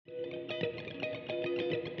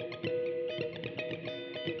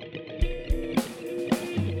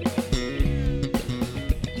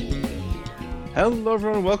Hello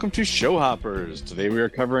everyone, welcome to Show Hoppers. Today we are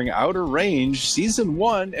covering Outer Range Season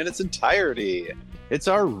 1 in its entirety. It's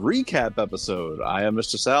our recap episode. I am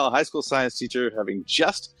Mr. Sal, a high school science teacher, having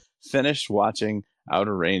just finished watching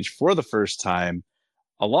Outer Range for the first time,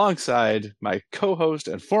 alongside my co-host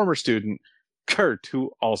and former student, Kurt, who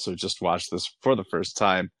also just watched this for the first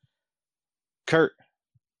time. Kurt,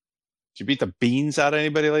 did you beat the beans out of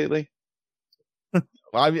anybody lately? Well,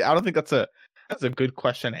 I mean, I don't think that's a good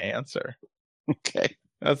question to answer. Okay.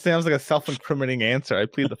 That sounds like a self-incriminating answer. I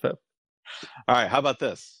plead the fifth. All right, how about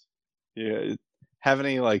this? You have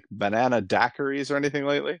any like banana daiquiris or anything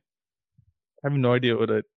lately? I have no idea what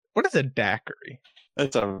is a daiquiri?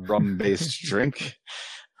 It's a rum-based drink.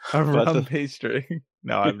 A rum-based drink?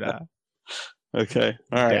 No, I'm not. Okay.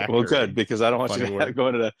 All right. Daiquiri. Well, good, because I don't want you to go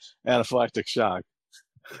into anaphylactic shock.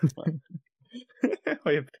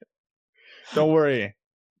 Don't worry.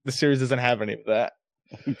 The series doesn't have any of that.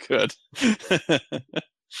 Good.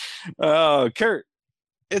 Oh, Kurt,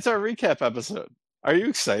 it's our recap episode. Are you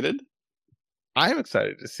excited? I am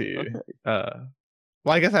excited to see. Okay.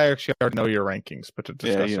 Well, I guess I actually already know your rankings, but to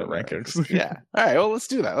discuss your rankings. Yeah. All right. Well, let's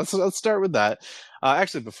do that. Let's start with that.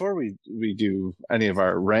 Actually, before we do any of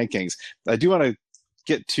our rankings, I do want to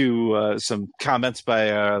get to some comments by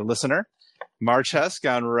a listener. Marchesk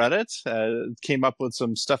on Reddit came up with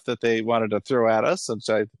some stuff that they wanted to throw at us, which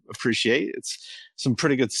I appreciate. It's some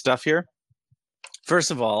pretty good stuff here.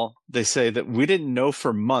 First of all, they say that we didn't know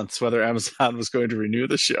for months whether Amazon was going to renew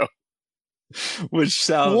the show, which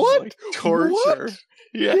sounds like torture. What?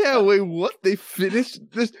 Yeah, wait, what? They finished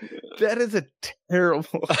this? That is a terrible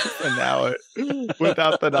finale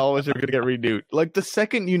without the knowledge they're going to get renewed. Like, the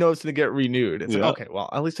second you know it's going to get renewed, it's like, okay,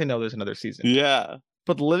 well, at least I know there's another season. Yeah.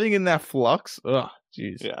 But living in that flux,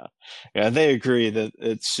 jeez. Yeah. They agree that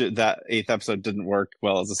that 8th episode didn't work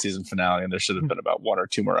well as a season finale, and there should have been about 1 or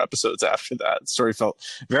 2 more episodes after that. The story felt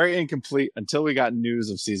very incomplete until we got news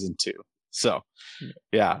of season 2. So,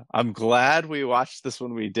 yeah, I'm glad we watched this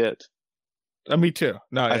when we did. Me too.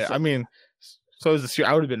 No, I mean, so is this year.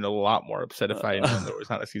 I would have been a lot more upset if I had known there was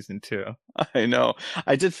not a season 2. I know.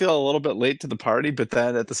 I did feel a little bit late to the party, but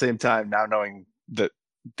then at the same time, now knowing that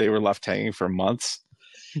they were left hanging for months,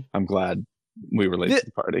 I'm glad we were late to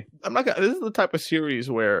the party. This is the type of series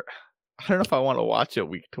where I don't know if I want to watch it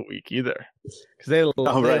week to week either, because they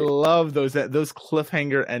love those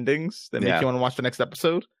cliffhanger endings that make you want to watch the next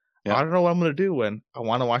episode. Yeah. I don't know what I'm going to do when I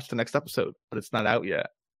want to watch the next episode, but it's not out yet.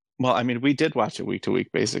 Well, I mean, we did watch it week to week,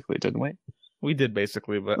 basically, didn't we? We did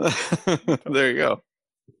basically, but there you go.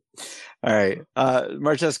 All right.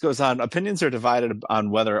 Marches goes on. Opinions are divided on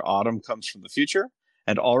whether Autumn comes from the future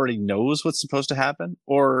and already knows what's supposed to happen,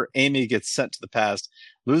 or Amy gets sent to the past,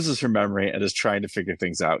 loses her memory, and is trying to figure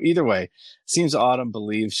things out. Either way, seems Autumn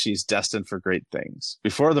believes she's destined for great things.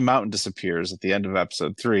 Before the mountain disappears at the end of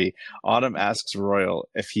episode 3, Autumn asks Royal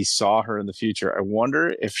if he saw her in the future. I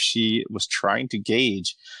wonder if she was trying to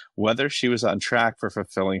gauge whether she was on track for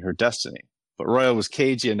fulfilling her destiny. But Royal was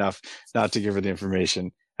cagey enough not to give her the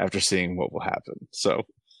information after seeing what will happen. So,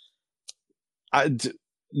 did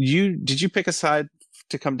you pick a side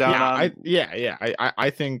to come down on? I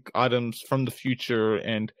think Autumn's from the future,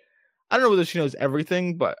 and I don't know whether she knows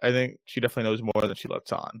everything, but I think she definitely knows more than she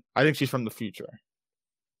lets on. I think she's from the future.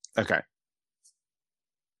 Okay.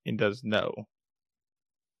 And does know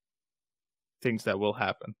things that will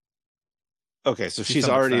happen. Okay, so she's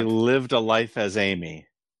already lived a life as Amy.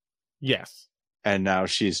 Yes. And now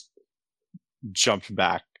she's jumped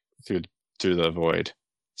back through the void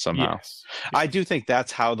somehow. Yes. I do think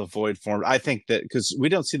that's how the void formed. I think that because we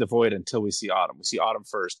don't see the void until we see Autumn. We see Autumn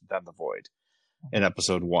first, then the void in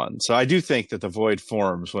episode 1. So I do think that the void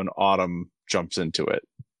forms when Autumn jumps into it.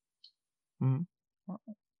 Mm-hmm.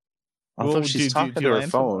 Although she's talking to her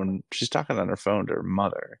phone. She's talking on her phone to her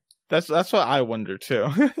mother. That's what I wonder too.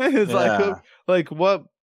 It's like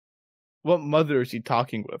what mother is she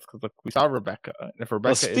talking with? Because we saw Rebecca. And if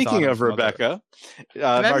Rebecca speaking of Rebecca,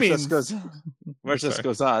 Marches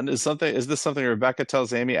goes on. Is this something Rebecca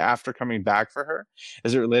tells Amy after coming back for her?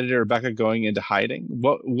 Is it related to Rebecca going into hiding?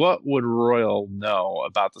 What would Royal know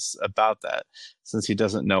about that, since he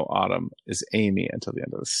doesn't know Autumn is Amy until the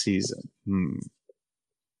end of the season?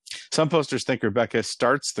 Some posters think Rebecca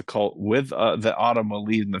starts the cult with that Autumn will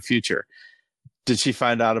lead in the future. Did she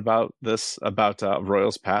find out about this, about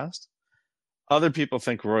Royal's past? Other people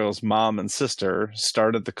think Royal's mom and sister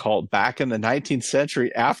started the cult back in the 19th century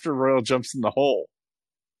after Royal jumps in the hole.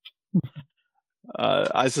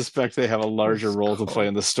 I suspect they have a larger role to play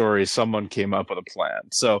in the story. Someone came up with a plan.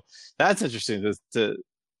 So that's interesting.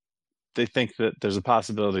 They think that there's a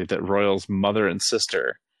possibility that Royal's mother and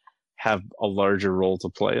sister have a larger role to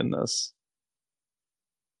play in this.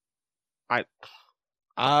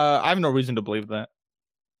 I have no reason to believe that.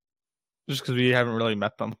 Just because we haven't really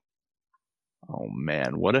met them. Oh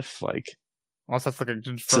man, what if like unless that's like a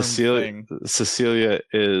confirmed thing. Cecilia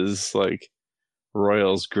is like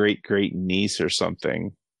Royal's great niece or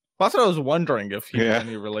something. Well, that's what I was wondering, if he had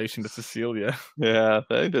any relation to Cecilia. Yeah,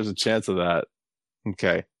 I think there's a chance of that.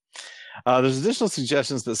 Okay. There's additional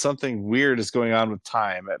suggestions that something weird is going on with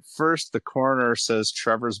time. At first, the coroner says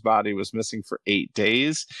Trevor's body was missing for 8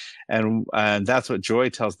 days, and that's what Joy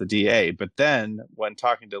tells the DA. But then, when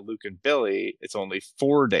talking to Luke and Billy, it's only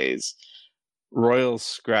 4 days. Royal's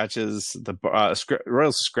scratches from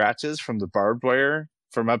the barbed wire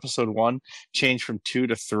from episode 1 changed from 2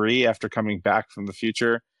 to 3 after coming back from the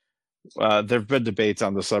future. There have been debates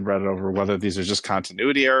on the subreddit over whether these are just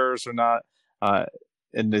continuity errors or not.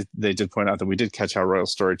 And they did point out that we did catch how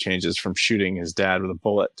Royal's story changes from shooting his dad with a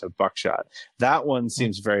bullet to buckshot. That one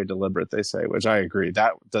seems very deliberate, they say, which I agree.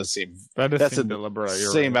 That does seem that's a deliberate.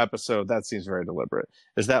 Same episode. That seems very deliberate.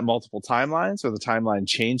 Is that multiple timelines, or the timeline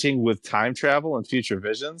changing with time travel and future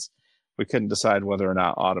visions? We couldn't decide whether or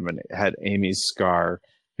not Autumn had Amy's scar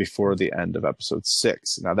before the end of episode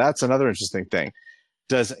 6. Now that's another interesting thing.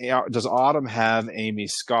 Does Autumn have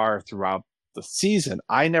Amy's scar throughout the season?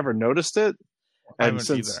 I never noticed it. And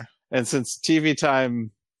since TV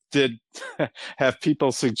Time did have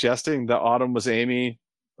people suggesting that Autumn was Amy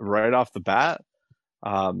right off the bat,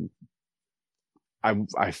 I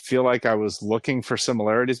feel like I was looking for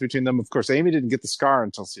similarities between them. Of course, Amy didn't get the scar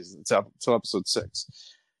until episode 6,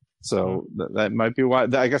 so that might be why.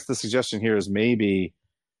 I guess the suggestion here is maybe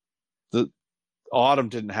the Autumn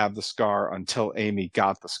didn't have the scar until Amy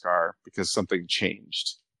got the scar because something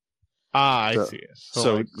changed. I see.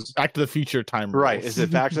 So like Back to the Future time rules. Right. Is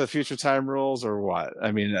it Back to the Future time rules or what?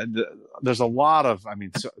 I mean, there's a lot of,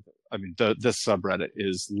 this subreddit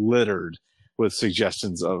is littered with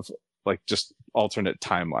suggestions of like just alternate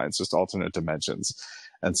timelines, just alternate dimensions.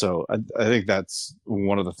 And so I think that's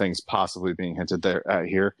one of the things possibly being hinted there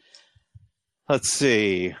here. Let's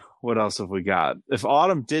see. What else have we got? If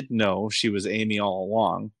Autumn did know she was Amy all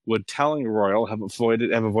along, would telling Royal have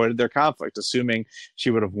avoided their conflict, assuming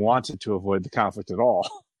she would have wanted to avoid the conflict at all?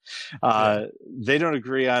 They don't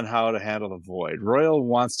agree on how to handle the void. Royal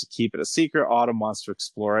wants to keep it a secret. Autumn wants to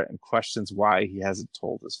explore it and questions why he hasn't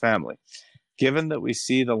told his family. Given that we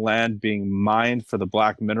see the land being mined for the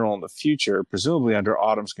black mineral in the future, presumably under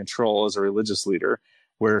Autumn's control as a religious leader,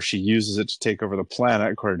 where she uses it to take over the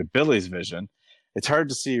planet, according to Billy's vision, it's hard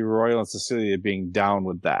to see Royal and Cecilia being down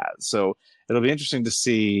with that. So it'll be interesting to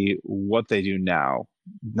see what they do now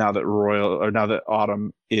that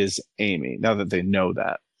Autumn is Amy, now that they know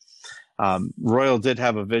that. Royal did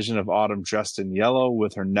have a vision of Autumn dressed in yellow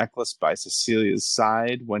with her necklace by Cecilia's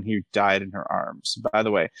side when he died in her arms. By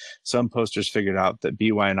the way, some posters figured out that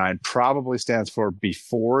BY9 probably stands for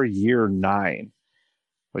before year 9,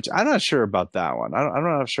 which I'm not sure about that one. I'm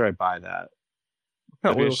not sure I buy that.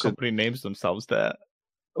 What little company names themselves that?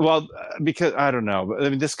 Well, because I don't know. I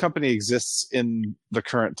mean, this company exists in the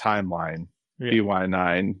current timeline,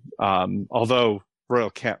 BY9, although Royal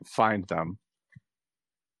can't find them.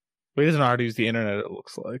 But he doesn't know how to use the internet, it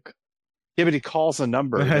looks like. Yeah, but he calls a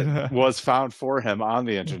number that was found for him on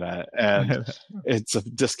the internet, and it's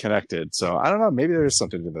disconnected. So I don't know. Maybe there is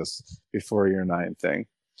something to this before year 9 thing.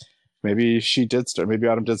 Maybe she did start. Maybe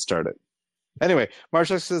Autumn did start it. Anyway,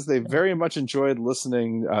 Marchuk says they very much enjoyed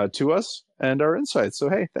listening to us and our insights. So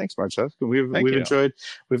hey, thanks, Marchuk. We've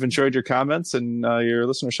enjoyed your comments and your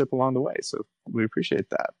listenership along the way. So we appreciate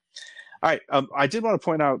that. All right, I did want to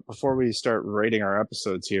point out before we start rating our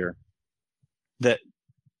episodes here that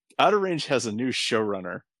Outer Range has a new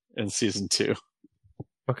showrunner in season 2.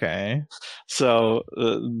 Okay. So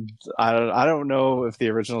I don't know if the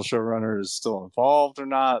original showrunner is still involved or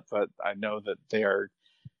not, but I know that they are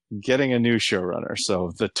getting a new showrunner.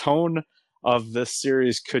 So the tone of this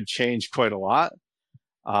series could change quite a lot.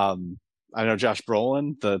 I know Josh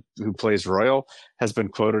Brolin, who plays Royal, has been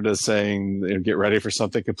quoted as saying, get ready for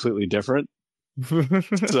something completely different.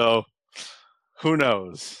 So who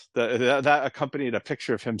knows? That accompanied a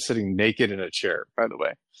picture of him sitting naked in a chair, by the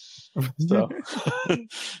way.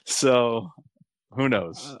 So who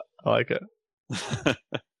knows? I like it.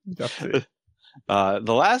 Definitely.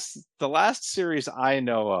 The last series I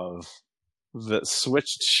know of that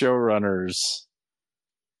switched showrunners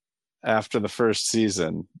after the first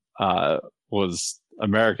season was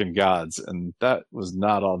American Gods, and that was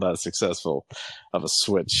not all that successful of a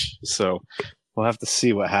switch. So we'll have to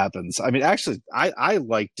see what happens. I mean, actually, I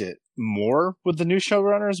liked it more with the new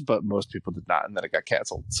showrunners, but most people did not, and then it got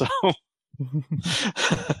canceled. So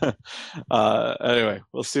Anyway,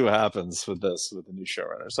 we'll see what happens with this with the new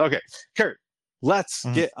showrunners. Okay, Kurt, let's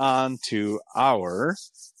get on to our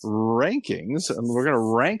rankings, and we're going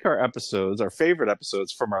to rank our episodes, our favorite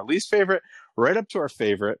episodes, from our least favorite right up to our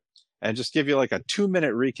favorite, and just give you like a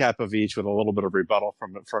 2-minute recap of each with a little bit of rebuttal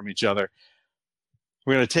from each other.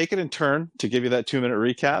 We're going to take it in turn to give you that 2-minute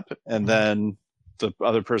recap, and then the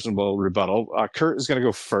other person will rebuttal. Kurt is going to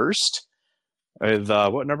go first. With,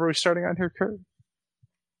 what number are we starting on here, Kurt?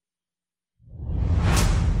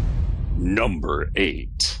 Number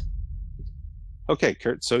 8. Okay,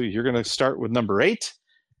 Kurt, so you're going to start with number 8.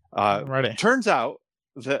 Ready. Turns out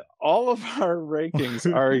that all of our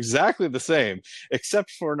rankings are exactly the same,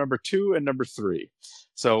 except for number 2 and number 3.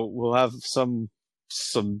 So we'll have some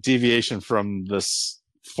deviation from this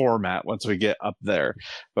format once we get up there.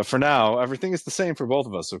 But for now, everything is the same for both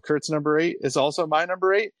of us. So Kurt's number 8 is also my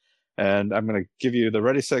number 8. And I'm going to give you the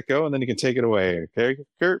ready, set, go, and then you can take it away. Okay,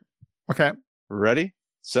 Kurt? Okay. Ready,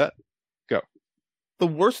 set, go. The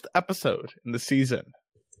worst episode in the season.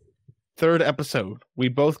 3rd episode. We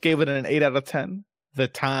both gave it an 8 out of 10. The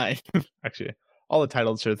time. Actually, all the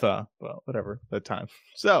titles are well, whatever. The time.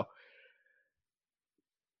 So,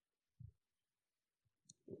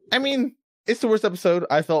 I mean, it's the worst episode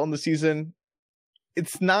I felt in the season.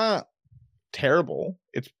 It's not terrible.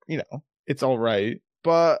 It's, it's all right.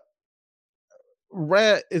 But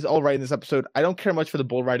Rhett is all right in this episode. I don't care much for the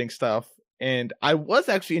bull riding stuff. And I was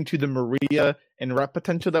actually into the Maria and Rhett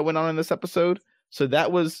potential that went on in this episode. So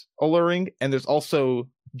that was alluring. And there's also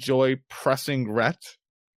Joy pressing Rhett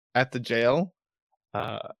at the jail.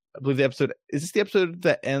 I believe the episode... Is this the episode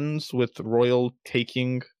that ends with Royal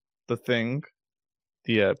taking the thing?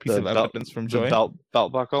 The piece of evidence from Joy? The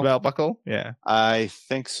belt buckle? Belt buckle? Yeah. I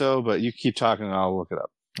think so, but you keep talking and I'll look it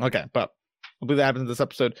up. Okay, but I believe that happens in this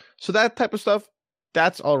episode. So that type of stuff,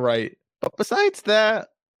 that's all right. But besides that,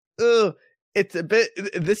 it's a bit...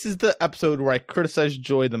 This is the episode where I criticize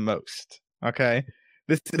Joy the most. Okay?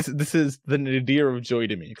 This is the nadir of Joy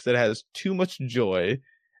to me, because it has too much joy,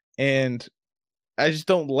 and I just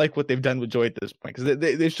don't like what they've done with Joy at this point, because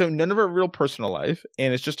they've shown none of her real personal life,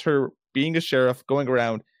 and it's just her being a sheriff, going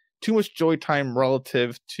around, too much Joy time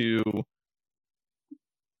relative to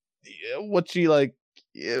what she, like,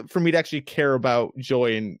 for me to actually care about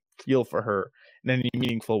Joy and feel for her in any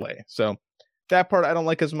meaningful way. So that part I don't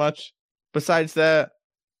like as much. Besides that,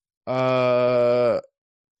 I'm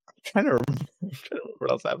trying to remember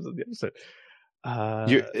what else happens in the episode.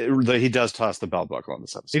 He does toss the belt buckle in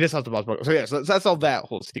this episode. He does toss the belt buckle. So yeah, so that's all that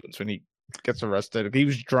whole sequence when he gets arrested. He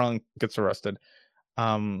was drunk, gets arrested.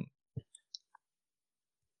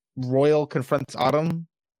 Royal confronts Autumn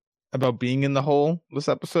about being in the hole this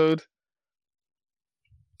episode.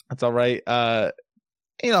 That's all right. The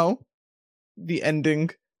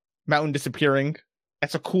ending, Mountain disappearing.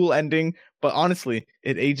 That's a cool ending, but honestly,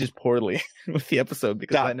 it ages poorly with the episode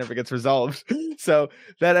because that never gets resolved. So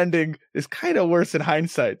that ending is kind of worse in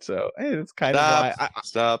hindsight. So hey, that's kind of why.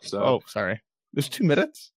 Stop. Oh, sorry. There's 2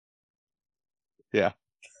 minutes. Yeah.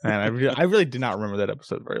 Man, I really did not remember that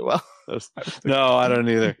episode very well. No, I don't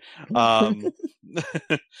either.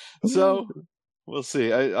 So we'll see.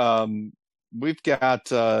 We've got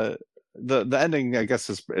the ending. I guess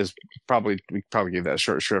is probably, we probably gave that a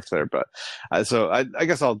short shrift there, but so I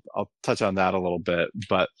guess I'll touch on that a little bit.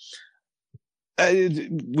 But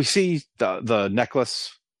we see the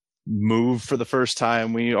necklace move for the first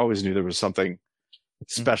time. We always knew there was something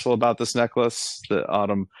special about this necklace, that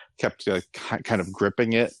Autumn kept kind of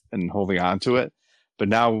gripping it and holding on to it, but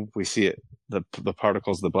now we see it, the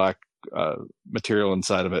particles, the black material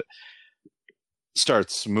inside of it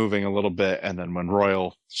starts moving a little bit, and then when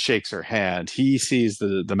Royal shakes her hand, he sees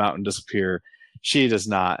the mountain disappear, she does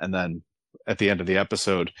not, and then at the end of the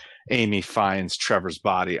episode, Amy finds Trevor's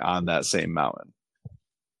body on that same mountain.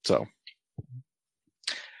 So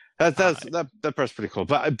that part's pretty cool,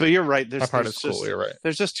 but you're right. That part is cool. You're right.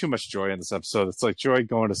 There's just too much joy in this episode. It's like Joy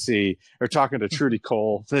going to see or talking to Trudy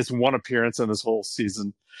Cole. There's one appearance in this whole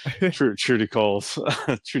season. Trudy Cole's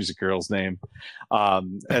Trudy's a girl's name,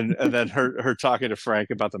 and then her talking to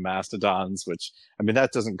Frank about the mastodons, which I mean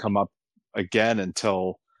that doesn't come up again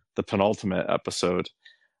until the penultimate episode.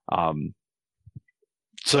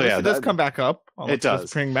 So yeah, it does come back up. It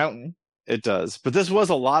does. Spring Mountain. It does, but this was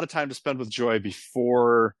a lot of time to spend with Joy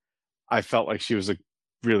before I felt like she was a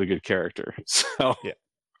really good character. So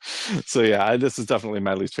yeah, this is definitely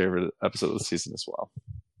my least favorite episode of the season as well.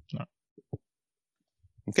 No.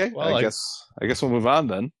 Okay, well, I guess we'll move on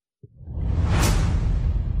then.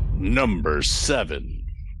 Number 7.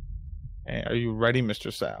 Hey, are you ready,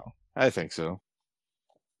 Mr. Sal? I think so.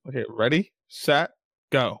 Okay, ready, set,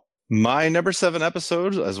 go. My number 7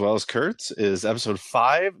 episode, as well as Kurt's, is episode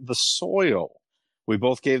 5, The Soil. We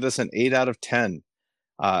both gave this an 8 out of 10.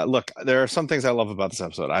 Look, there are some things I love about this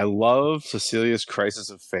episode. I love Cecilia's crisis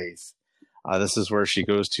of faith. This is where she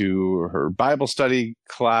goes to her Bible study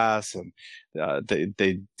class, and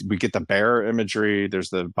we get the bear imagery. There's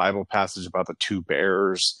the Bible passage about the 2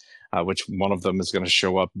 bears, which one of them is going to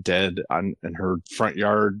show up dead in her front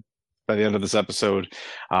yard by the end of this episode.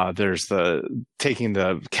 There's the taking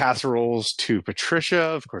the casseroles to Patricia.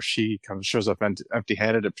 Of course, she kind of shows up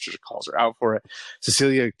empty-handed, and Patricia calls her out for it.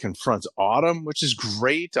 Cecilia confronts Autumn, which is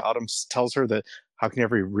great. Autumn tells her that how can you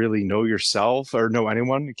ever really know yourself or know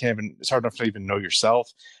anyone? You can't even. It's hard enough to even know yourself.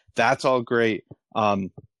 That's all great.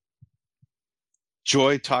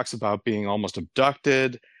 Joy talks about being almost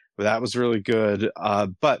abducted. That was really good.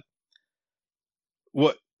 But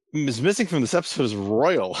what is missing from this episode is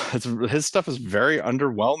Royal. His stuff is very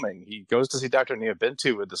underwhelming. He goes to see Dr. Nia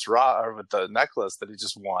Bintu with this with the necklace that he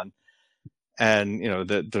just won, and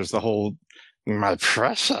there's the whole "my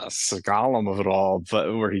precious" golem of it all,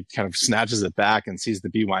 but where he kind of snatches it back and sees the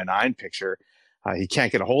BY9 picture. He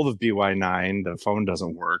can't get a hold of BY9. The phone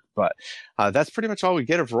doesn't work, but that's pretty much all we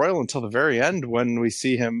get of Royal until the very end when we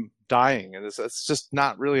see him dying. And it's just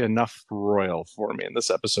not really enough Royal for me in this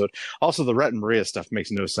episode. Also, the Rhett and Maria stuff makes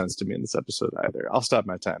no sense to me in this episode either. I'll stop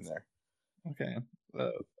my time there. Okay.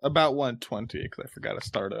 About 120 because I forgot to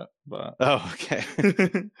start it. But oh, okay.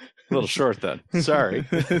 A little short then. Sorry.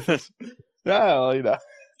 No, you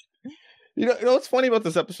know what's funny about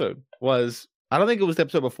this episode was I don't think it was the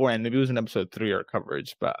episode before, and maybe it was in episode 3 or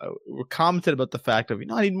coverage, but we commented about the fact of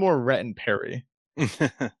I need more Rhett and Perry.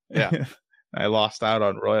 Yeah. I lost out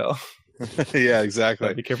on Royal. Yeah, exactly.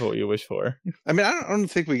 So be careful what you wish for. I mean, I don't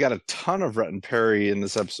think we got a ton of Rhett and Perry in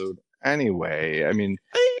this episode anyway. I mean,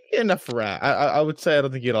 enough for Rhett. I would say I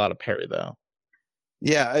don't think you get a lot of Perry though.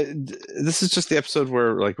 Yeah, this is just the episode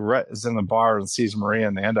where like Rhett is in the bar and sees Maria,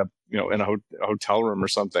 and they end up in a hotel room or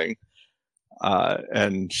something,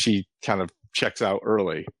 and she kind of checks out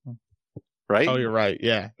early. Right? Oh, you're right.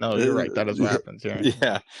 Yeah. No, you're right. That is what happens. Yeah.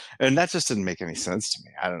 Yeah. And that just didn't make any sense to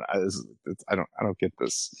me. I don't get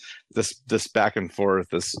this back and forth.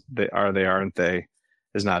 This they aren't they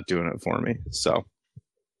is not doing it for me. So.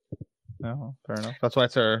 No, fair enough. That's why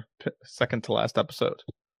it's our second to last episode.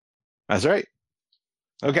 That's right.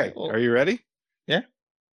 Okay. Are you ready? Yeah.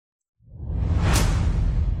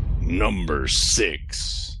 Number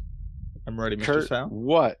 6. I'm ready, Mr. Kurt, Sal.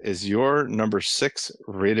 what is your number 6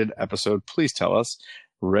 rated episode? Please tell us.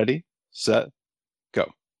 Ready, set,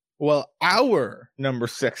 go. Well, our number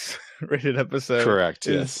 6 rated episode. Correct.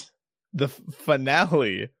 Yes. The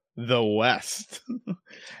finale, The West.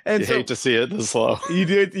 And you hate to see it this slow. You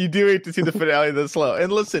do hate to see the finale this slow.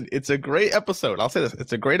 And listen, it's a great episode. I'll say this: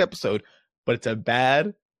 it's a great episode, but it's a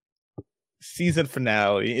bad season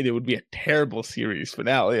finale. It would be a terrible series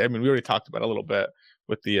finale. I mean, we already talked about it a little bit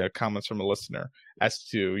with the comments from a listener as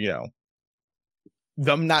to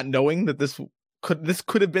them not knowing that this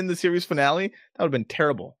could have been the series finale. That would have been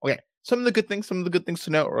terrible. Okay, some of the good things to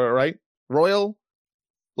note. Right, Royal,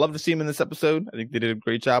 love to see him in this episode. I think they did a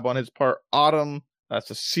great job on his part. Autumn,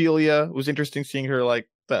 Cecilia, it was interesting seeing her like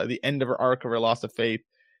the end of her arc of her loss of faith.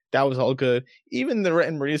 That was all good. Even the Rhett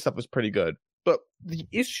and Maria stuff was pretty good. But the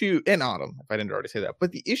issue in Autumn, if I didn't already say that,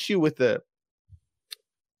 but the issue with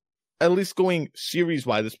at least going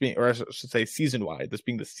series-wide, this being, or I should say season-wide, this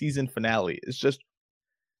being the season finale, is just,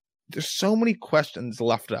 there's so many questions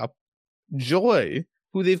left up. Joy,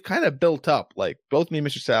 who they've kind of built up, like both me and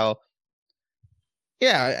Mr. Sal,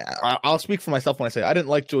 I'll speak for myself when I say I didn't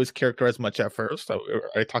like Joy's character as much at first.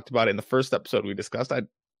 I talked about it in the first episode we discussed. I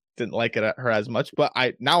didn't like her as much, but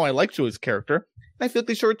now I like Joy's character, and I feel like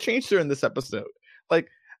they shortchanged her in this episode. Like,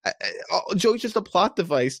 Joy's just a plot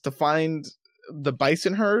device to find the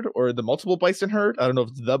bison herd or the multiple bison herd. I don't know if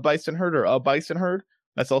it's the bison herd or a bison herd.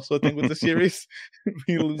 That's also a thing with the series.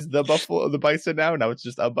 We lose the bison now it's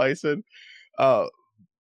just a bison. But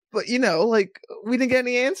like, we didn't get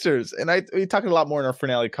any answers, and we talked a lot more in our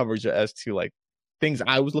finale coverage as to like things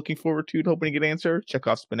I was looking forward to hoping to get answered.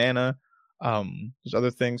 Chekhov's banana. There's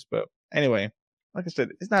other things, but anyway, like I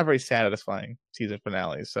said, it's not a very satisfying season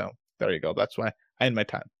finale. So there you go. That's why I end my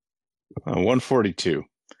time. 142.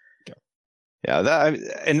 Yeah,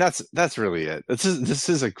 that's really it. This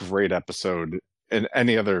is a great episode. And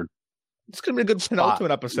any other, it's gonna be a good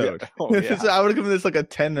penultimate episode. Yeah. Oh, yeah. I would have given this like a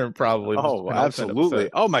 10 or probably. Oh, absolutely.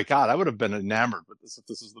 Episode. Oh my god, I would have been enamored with this if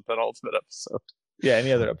this was the penultimate episode. Yeah,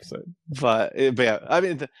 any other episode. But yeah, I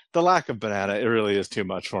mean, the lack of banana, it really is too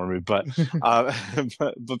much for me. But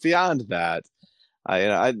but beyond that,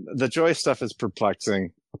 the Joy stuff is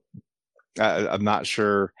perplexing. I'm not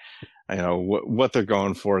sure, what they're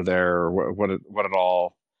going for there, or what it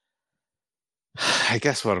all. I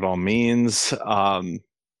guess what it all means.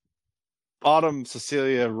 Autumn,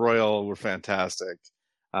 Cecilia, Royal were fantastic.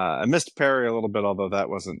 I missed Perry a little bit, although that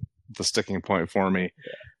wasn't the sticking point for me.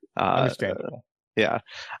 Understandable. Yeah,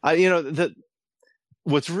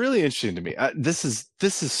 what's really interesting to me. This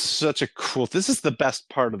is such a cool. This is the best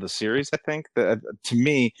part of the series. I think that to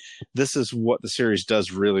me, this is what the series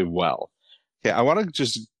does really well. Okay, I want to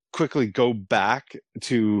just quickly go back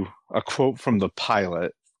to a quote from the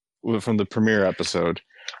pilot, from the premiere episode,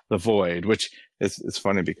 The Void, which it's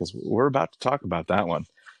funny because we're about to talk about that one.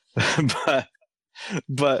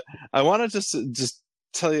 but I want to just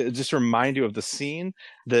tell you, just remind you of the scene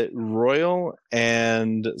that Royal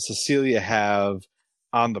and Cecilia have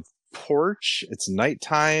on the porch. It's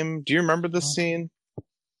nighttime. Do you remember this scene?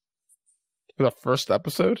 The first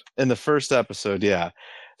episode? In the first episode, yeah.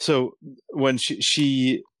 So when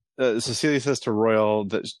she Cecilia says to Royal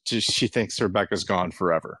that she thinks Rebecca's gone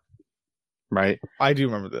forever, right? I do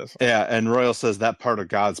remember this. Yeah, and Royal says that part of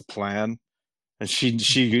God's plan, and she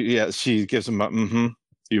gives him a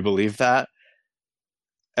you believe that?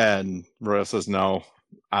 And Royal says, no,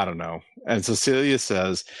 I don't know. And Cecilia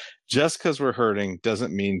says, just because we're hurting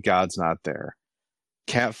doesn't mean God's not there.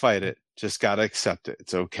 Can't fight it, just gotta accept it.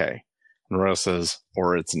 It's okay. And Royal says,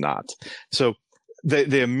 or it's not. So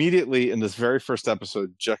they immediately, in this very first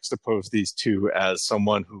episode, juxtapose these two as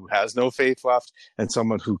someone who has no faith left and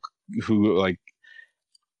someone who like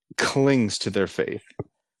clings to their faith,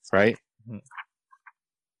 right? Mm-hmm.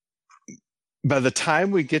 By the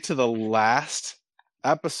time we get to the last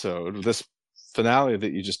episode, this finale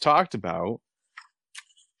that you just talked about,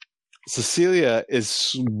 Cecilia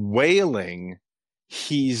is wailing,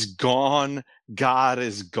 he's gone, God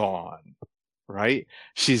is gone, right?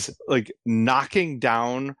 She's like knocking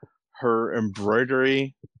down her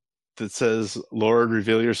embroidery that says, Lord,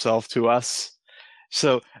 reveal yourself to us.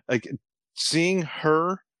 So like seeing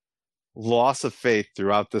her loss of faith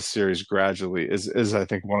throughout this series gradually is I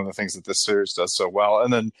think one of the things that this series does so well.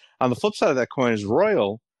 And then on the flip side of that coin is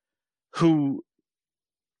Royal, who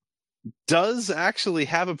does actually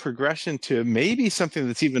have a progression to maybe something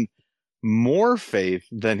that's even more faith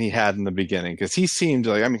than he had in the beginning, because he seemed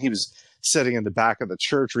like, he was sitting in the back of the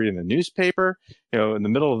church reading the newspaper, in the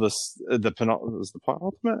middle of this, was the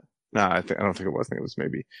penultimate? No, I don't think it was. I think it was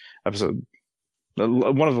maybe episode,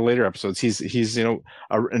 one of the later episodes. He's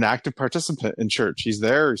an active participant in church. He's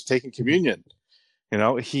there. He's taking communion.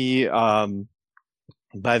 He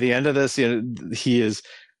by the end of this, he is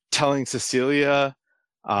telling Cecilia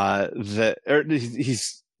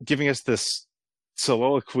he's giving us this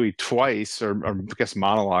soliloquy twice, or I guess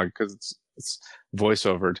monologue, because it's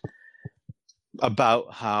voiceovered,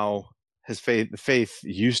 about how his faith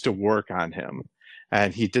used to work on him,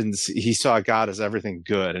 and he saw God as everything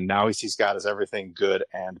good, and now he sees God as everything good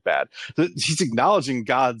and bad. He's acknowledging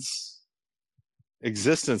God's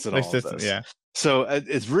existence in all of this. Yeah. So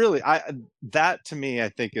it's really, that to me, I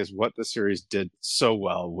think, is what the series did so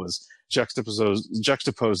well, was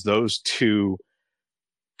juxtapose those two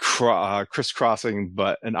crisscrossing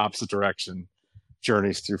but in opposite direction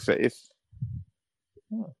journeys through faith.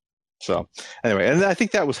 So anyway, and I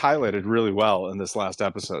think that was highlighted really well in this last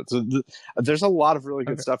episode. So there's a lot of really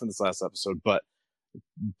good stuff in this last episode, but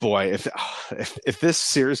boy, if this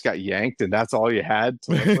series got yanked and that's all you had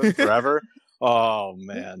to live with forever, oh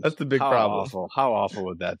man, that's the big problem. How awful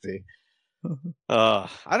would that be? I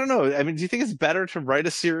don't know. Do you think it's better to write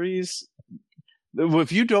a series?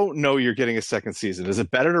 If you don't know you're getting a second season, is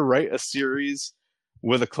it better to write a series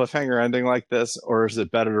with a cliffhanger ending like this, or is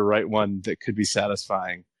it better to write one that could be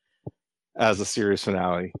satisfying as a series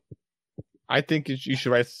finale? I think you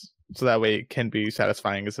should write so that way it can be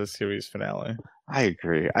satisfying as a series finale. I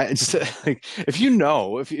agree. I just like, if you've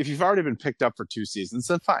already been picked up for 2 seasons,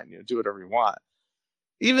 then fine, do whatever you want.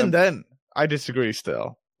 Even then, I disagree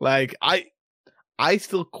still. Like, I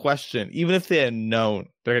still question, even if they had known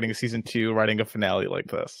they're getting a season 2, writing a finale like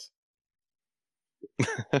this.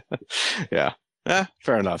 Yeah.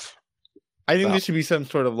 Fair enough. I think there should be some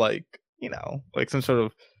sort of some sort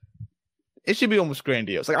of, it should be almost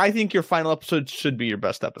grandiose. Like, I think your final episode should be your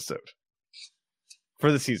best episode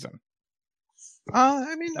for the season.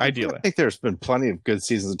 Ideally. I think there's been plenty of good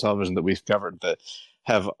seasons of television that we've covered that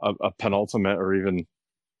have a penultimate or even.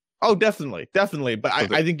 Oh, definitely. But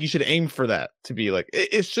I think you should aim for that to be like,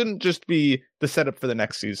 it shouldn't just be the setup for the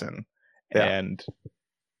next season. Yeah. And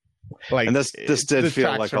this did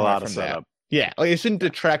feel like a lot of setup. That. Yeah. Like, it shouldn't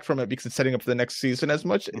detract from it because it's setting up for the next season as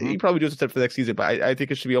much. Mm-hmm. You probably do it for the next season, but I think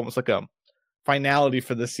it should be almost like a finality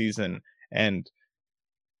for this season. And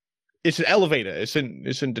it should elevate it. It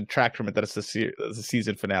shouldn't detract from it that it's the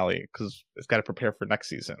season finale, because it's got to prepare for next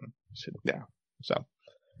season. Yeah. So,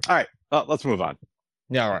 all right. Well, let's move on.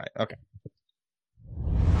 Yeah. All right. Okay.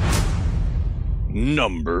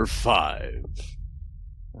 Number 5.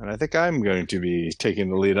 And I think I'm going to be taking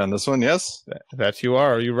the lead on this one. Yes? That you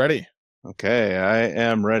are. Are you ready? Okay, I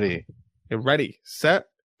am ready. You're ready, set,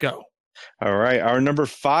 go. All right, our number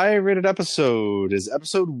 5 rated episode is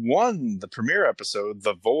episode 1, the premiere episode,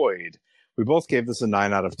 The Void. We both gave this a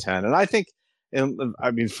 9 out of 10. And I think,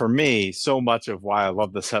 for me, so much of why I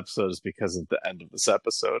love this episode is because of the end of this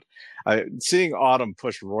episode. Seeing Autumn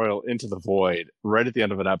push Royal into the void right at the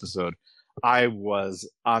end of an episode, I was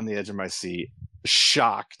on the edge of my seat,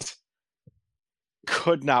 shocked.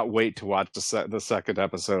 Could not wait to watch the second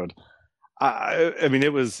episode.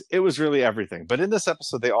 It was really everything. But in this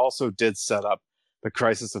episode, they also did set up the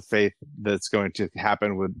crisis of faith that's going to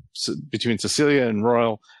happen between Cecilia and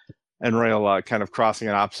Royal kind of crossing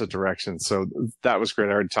in opposite directions. So that was great.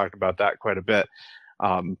 I already talked about that quite a bit.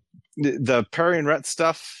 The Perry and Rhett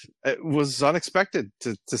stuff, it was unexpected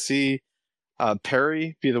to see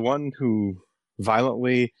Perry be the one who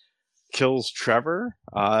violently kills Trevor.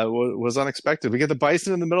 Was unexpected. We get the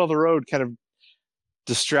bison in the middle of the road, kind of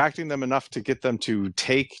distracting them enough to get them to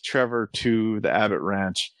take Trevor to the Abbott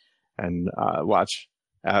Ranch and watch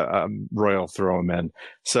Royal throw him in.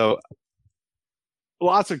 So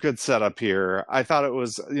lots of good setup here. I thought it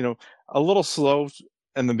was, a little slow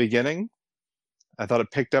in the beginning. I thought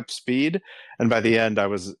it picked up speed, and by the end I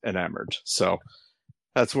was enamored. So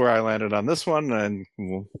that's where I landed on this one, and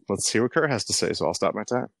let's see what Kerr has to say. So I'll stop my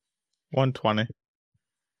time. 120.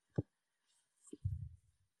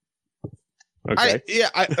 Okay.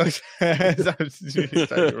 I was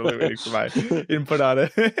really waiting for my input on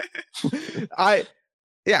it. I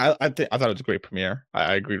thought it was a great premiere.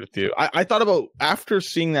 I agreed with you. I thought about, after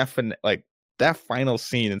seeing that that final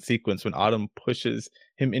scene and sequence when Autumn pushes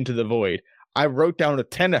him into the void, I wrote down a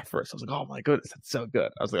 10 at first. I was like, oh my goodness, that's so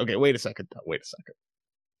good. I was like, okay, wait a second. I'm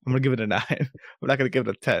gonna give it a 9. I'm not gonna give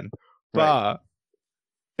it a 10. Right.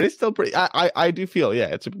 But it's still pretty. I do feel,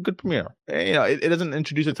 it's a good premiere. It doesn't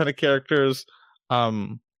introduce a ton of characters.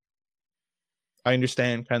 I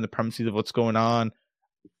understand kind of the premises of what's going on.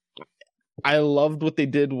 I loved what they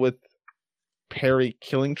did with Perry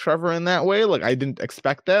killing Trevor in that way. Like, I didn't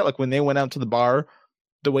expect that. Like, when they went out to the bar,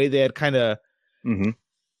 the way they had kind of, the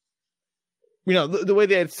way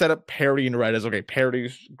they had set up Perry and Rhett is, okay,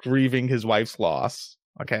 Perry's grieving his wife's loss.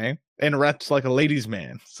 Okay. And Rhett's like a ladies'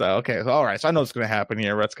 man. So, okay. So, all right. So I know what's going to happen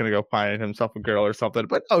here. Rhett's going to go find himself a girl or something.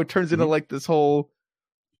 But it turns into like this whole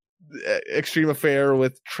extreme affair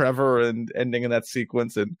with Trevor and ending in that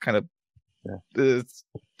sequence, and kind of it's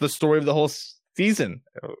the story of the whole season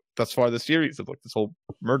thus far, the series, of like this whole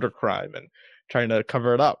murder crime and trying to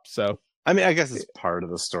cover it up. So, I guess it's part of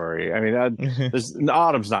the story. Autumn's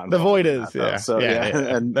not involved. The void is, that, so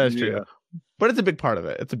and that's true. Yeah. But it's a big part of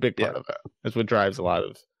it. It's a big part of it. It's what drives a lot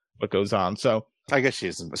of what goes on. So I guess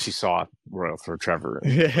she saw Royal throw Trevor.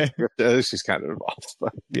 She's kind of involved.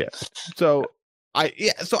 But. Yeah. So I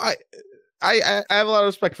have a lot of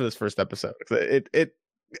respect for this first episode.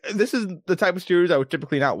 This is the type of series I would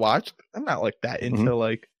typically not watch. I'm not like that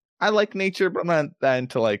into I like nature, but I'm not that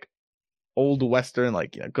into old Western,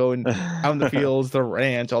 going out in the fields, the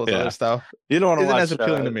ranch, all this other stuff. You don't want to watch as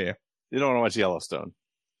appealing to me. You don't want to watch Yellowstone.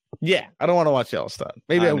 Yeah, I don't want to watch Yellowstone.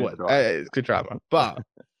 Maybe I would. It's good drama, but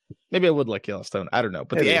maybe I would like Yellowstone. I don't know.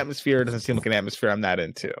 But the atmosphere doesn't seem like an atmosphere I'm not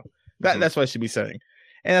into. That's what I should be saying,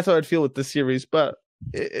 and that's how I'd feel with this series. But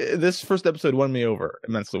this first episode won me over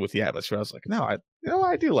immensely with the atmosphere. I was like, no,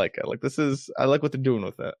 I do like it. Like, I like what they're doing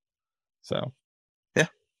with it. So, yeah.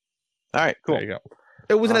 All right, cool. There you go.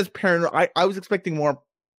 It wasn't as paranormal. I was expecting more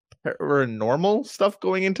paranormal stuff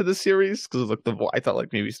going into the series, because I thought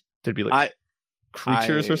maybe there'd be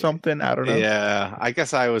creatures or something. I don't know. Yeah, I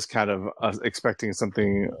guess I was kind of expecting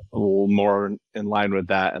something a little more in line with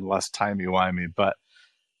that and less timey-wimey. But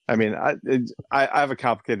I have a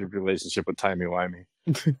complicated relationship with timey-wimey.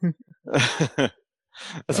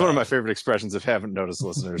 That's one of my favorite expressions. If you haven't noticed,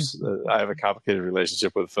 listeners, I have a complicated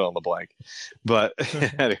relationship with fill in the blank. But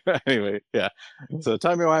anyway, yeah. So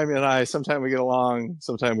timey-wimey and I, sometimes we get along,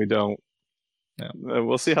 sometimes we don't. Yeah.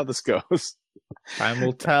 We'll see how this goes. Time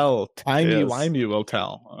will tell. Timey-wimey will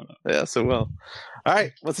tell. Yes, it will. All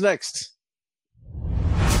right, what's next?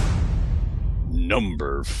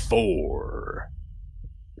 Number 4.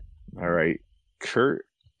 All right, Kurt,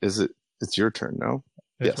 it's your turn, no?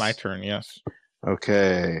 It's my turn, yes.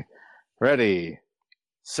 Okay. Ready,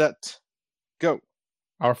 set, go.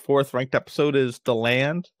 Our 4th ranked episode is The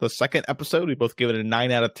Land, the second episode. We both give it a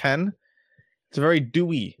 9 out of 10. It's a very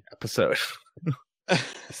dewy episode.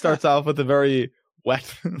 Starts off with a very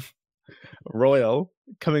wet Royal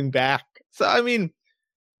coming back. So I mean,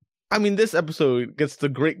 this episode gets the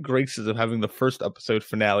great graces of having the first episode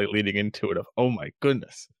finale leading into it. Of oh my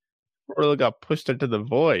goodness, Royal got pushed into the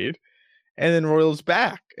void, and then Royal's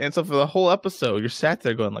back. And so for the whole episode, you're sat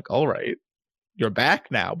there going like, all right, you're back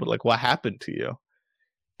now, but like, what happened to you?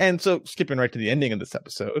 And so skipping right to the ending of this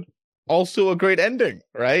episode, also a great ending,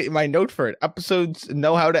 right? My note for it: episodes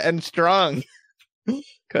know how to end strong,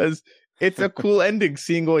 because it's a cool ending.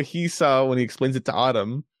 Seeing what he saw when he explains it to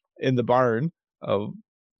Autumn in the barn. I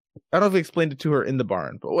don't know if he explained it to her in the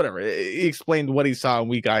barn, but whatever. He explained what he saw, and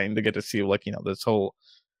we got to get to see, like, this whole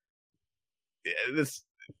this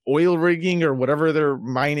oil rigging or whatever they're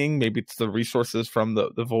mining. Maybe it's the resources from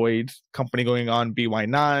the Void company going on.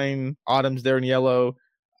 BY9, Autumn's there in yellow.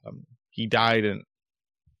 He died, and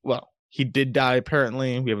he did die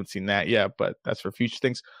apparently. We haven't seen that yet, but that's for future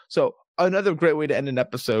things. So another great way to end an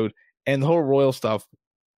episode, and the whole Royal stuff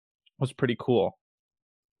was pretty cool.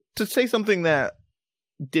 To say something that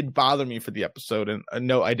did bother me for the episode, and a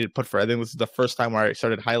note I did put for, I think this is the first time where I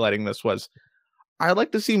started highlighting this, was I'd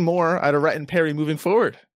like to see more out of Rhett and Perry moving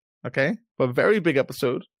forward. Okay, but very big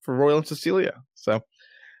episode for Royal and Cecilia. So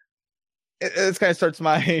it kind of starts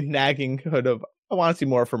my nagging hood of I want to see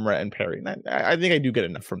more from Rhett and Perry. And I think I do get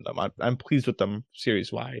enough from them. I'm pleased with them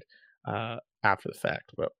series wide after the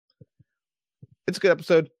fact, but it's a good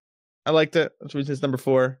episode. I liked it. That's the reason it's number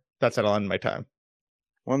 4. That's how I'll end my time.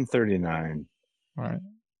 139. All right.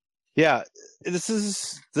 Yeah, this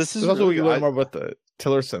is also really, we can learn more about the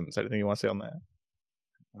Tillersons. Anything you want to say on that?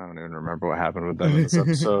 I don't even remember what happened with them in this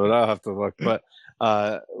episode. I'll have to look. But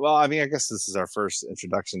I guess this is our first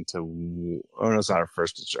introduction to. Oh no, it's not our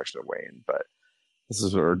first introduction to Wayne, but this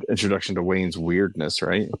is our introduction to Wayne's weirdness,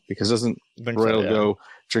 right? Because doesn't Royal go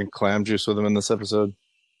drink clam juice with him in this episode?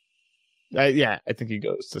 I think he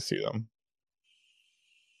goes to see them.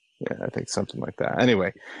 Yeah, I think something like that.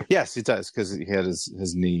 Anyway, yes, he does, because he had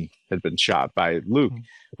his knee had been shot by Luke,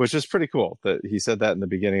 which is pretty cool that he said that in the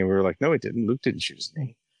beginning. And we were like, no, he didn't. Luke didn't shoot his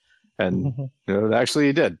knee. And actually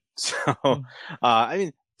he did. So,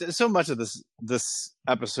 so much of this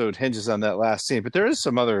episode hinges on that last scene, but there is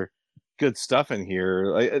some other good stuff in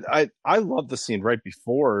here. I love the scene right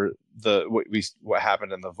before what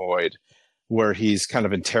happened in the Void, where he's kind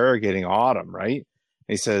of interrogating Autumn, right?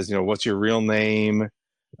 He says, what's your real name?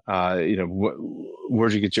 Where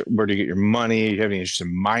do you get your money? Do you have any interest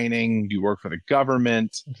in mining? Do you work for the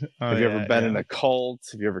government? Have you ever been in a cult?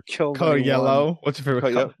 Have you ever killed color anyone? Yellow? What's your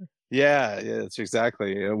favorite color? Yeah, that's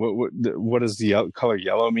exactly. What does the color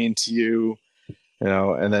yellow mean to you?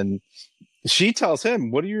 And then she tells him,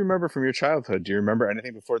 what do you remember from your childhood? Do you remember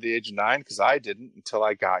anything before the age of 9? Because I didn't until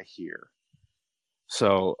I got here.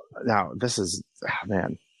 So now this is,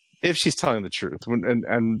 man, if she's telling the truth,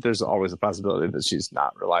 and there's always a possibility that she's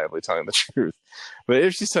not reliably telling the truth, but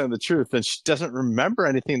if she's telling the truth, then she doesn't remember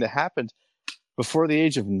anything that happened before the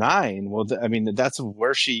age of 9. Well, that's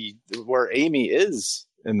where Amy is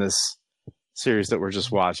in this series that we're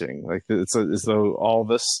just watching. Like, it's as though all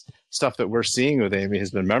this stuff that we're seeing with Amy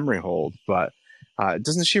has been memory hold. But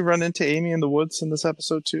doesn't she run into Amy in the woods in this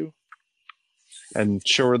episode too, and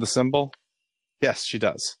show her the symbol? Yes, she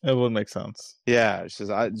does. It would make sense. Yeah, she says,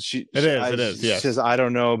 It is. Yes. She says, I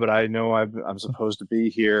don't know, but I know I'm supposed to be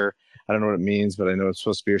here. I don't know what it means, but I know it's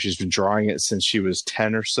supposed to be here. She's been drawing it since she was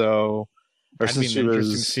 10 or so. That'd be an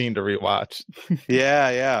interesting scene to rewatch.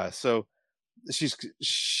 Yeah. So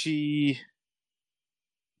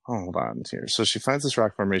hold on here. So she finds this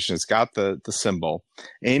rock formation. It's got the symbol.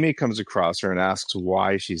 Amy comes across her and asks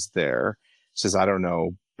why she's there. She says, I don't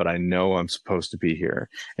know, but I know I'm supposed to be here.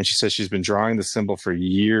 And she says she's been drawing the symbol for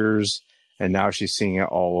years, and now she's seeing it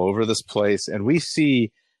all over this place. And we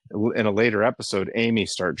see in a later episode, Amy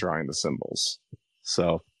start drawing the symbols.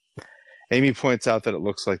 So Amy points out that it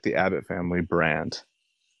looks like the Abbott family brand.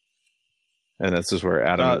 And this is where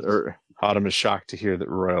Autumn is shocked to hear that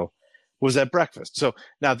Royal was at breakfast. So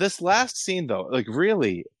now this last scene, though, like,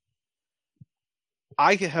 really,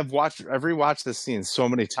 I've rewatched this scene so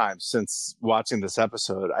many times since watching this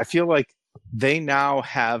episode. I feel like they now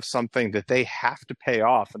have something that they have to pay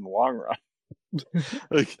off in the long run.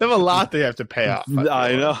 Like, they have a lot they have to pay off.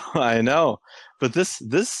 I know. But this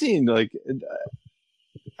scene, like,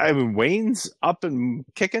 Wayne's up and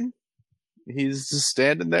kicking. He's just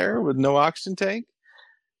standing there with no oxygen tank.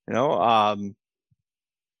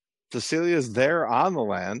 Cecilia's there on the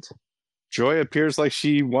land. Joy appears like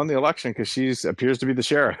she won the election because she appears to be the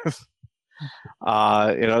sheriff.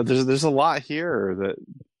 There's a lot here.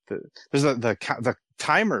 There's the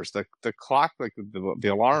timers, the clock, like the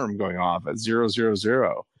alarm going off at 000.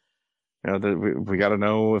 We got to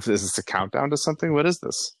know if this is a countdown to something. What is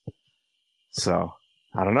this? So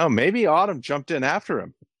I don't know. Maybe Autumn jumped in after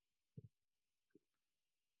him.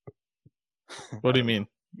 What do you mean?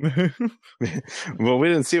 Well, we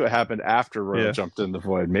didn't see what happened after Royal jumped in the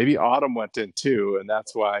void. Maybe Autumn went in too, and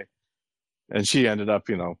that's why. And she ended up,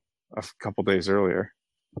 a couple days earlier.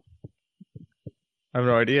 I have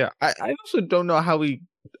no idea. I also don't know how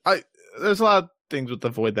there's a lot of things with the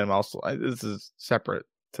void that I'm also. This is separate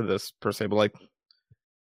to this per se, but like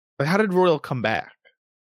how did Royal come back?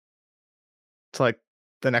 To like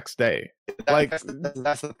the next day. That's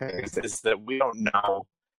the thing is that we don't know.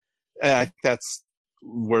 And I think that's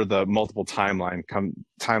where the multiple timelines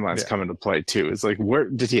come into play too. It's like, where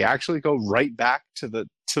did he actually go right back to the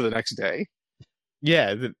next day?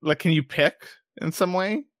 Yeah, like can you pick in some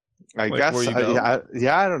way? I guess. I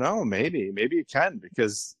don't know. Maybe it can,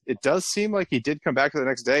 because it does seem like he did come back the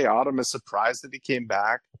next day. Autumn is surprised that he came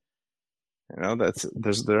back.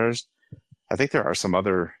 There's. I think there are some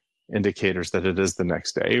other indicators that it is the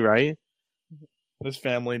next day, right? His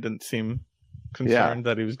family didn't seem concerned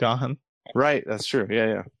that he was gone. Right, that's true.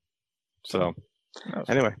 Yeah. So,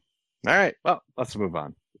 anyway, all right. Well, let's move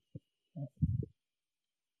on.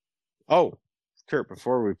 Oh, Kurt,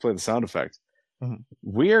 before we play the sound effect,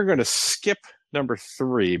 we are going to skip number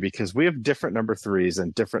 3 because we have different number 3s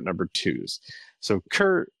and different number 2s. So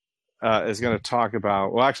Kurt is going to talk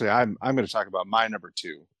about. Well, actually, I'm going to talk about my number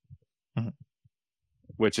 2,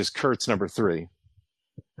 which is Kurt's number 3.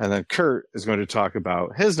 And then Kurt is going to talk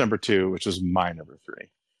about his number 2, which is my number 3.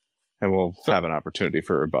 And we'll have an opportunity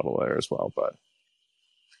for rebuttal there as well. But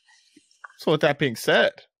so with that being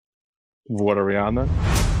said, what are we on then?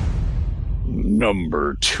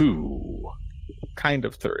 Number 2. Kind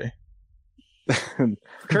of 3.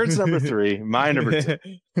 Kurt's number 3, my number 2.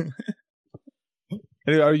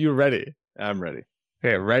 Are you ready? I'm ready.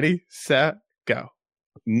 Okay, ready, set, go.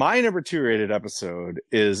 My number 2 rated episode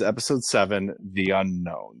is episode 7, The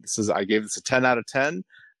Unknown. I gave this a 10 out of 10.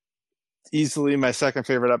 Easily my second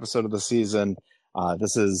favorite episode of the season.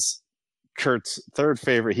 This is Kurt's third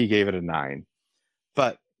favorite. He gave it a 9.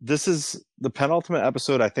 But this is the penultimate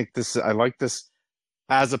episode. I like this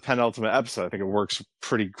as a penultimate episode. I think it works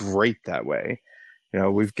pretty great that way.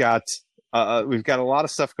 We've got a lot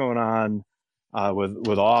of stuff going on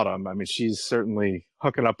with Autumn. I mean, she's certainly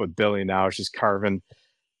hooking up with Billy now. She's carving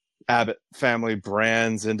Abbott family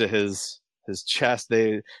brands into his chest.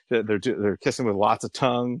 They're kissing with lots of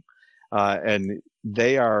tongue, and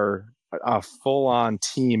they are a full-on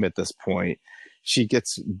team at this point. She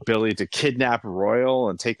gets Billy to kidnap Royal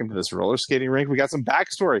and take him to this roller skating rink. We got some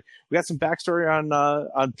backstory.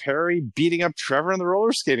 On Perry beating up Trevor in the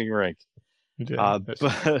roller skating rink.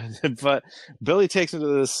 But Billy takes him to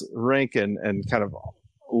this rink and kind of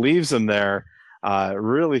leaves him there,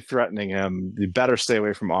 really threatening him. You better stay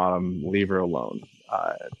away from Autumn. Leave her alone.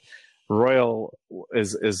 Royal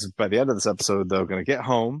is by the end of this episode, though, going to get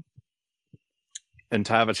home and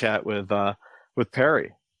to have a chat with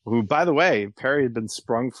Perry, who, by the way, Perry had been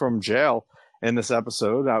sprung from jail in this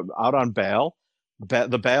episode, out on bail.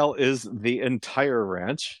 The bail is the entire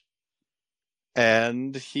ranch.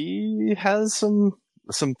 And he has some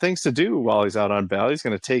things to do while he's out on bail. He's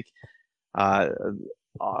going to take,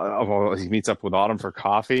 he meets up with Autumn for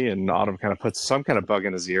coffee, and Autumn kind of puts some kind of bug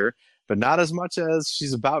in his ear, but not as much as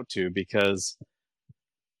she's about to, because,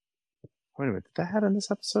 wait a minute, did that happen in this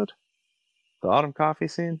episode? The Autumn coffee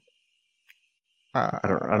scene? I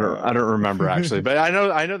don't remember actually, but I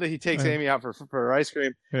know that he takes Amy out for ice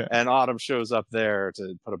cream, and Autumn shows up there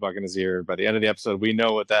to put a bug in his ear. By the end of the episode, we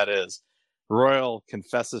know what that is. Royal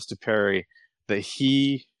confesses to Perry that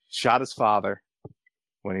he shot his father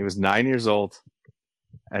when he was 9 years old,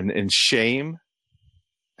 and in shame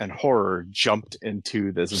and horror jumped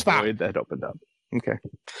into this void that opened up. Okay,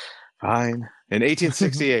 fine. In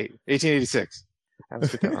 1886. That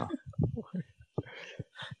was good.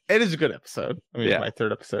 It is a good episode. I mean, it's my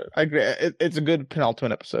third episode. I agree. It's a good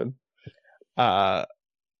penultimate episode. I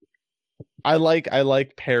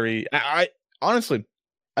like Perry. I honestly,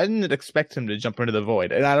 I didn't expect him to jump into the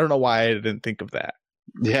void, and I don't know why I didn't think of that.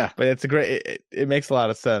 Yeah, but it's a great. It makes a lot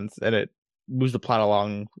of sense, and it moves the plot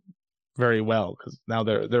along very well, because now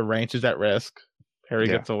their ranch is at risk. Perry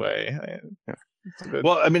gets away.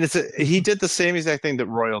 Well, I mean, he did the same exact thing that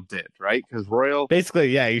Royal did, right? Because Royal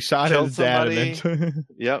basically, he shot his dad.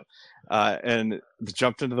 Yep, and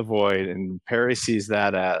jumped into the void, and Perry sees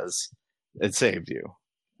that as it saved you,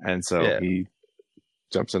 and so he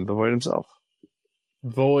jumps into the void himself.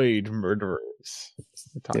 Void murderers.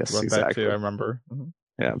 We talked about that too. I remember.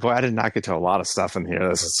 Yeah, boy, I did not get to a lot of stuff in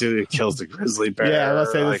here. Cecilia kills the grizzly bear. Yeah,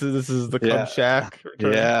 let's say this is the Cub Shack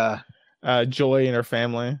return. Yeah. Joy and her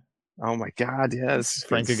family. Oh my God, yes.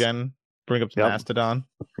 Frank again. Bring up the Mastodon.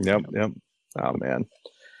 Yep. Oh man.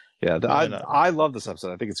 Yeah, I love this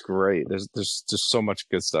episode. I think it's great. There's just so much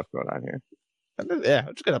good stuff going on here. Yeah,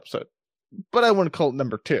 it's a good episode. But I wouldn't call it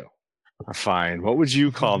number 2. Fine. What would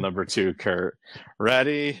you call number 2, Kurt?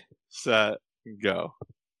 Ready, set, go.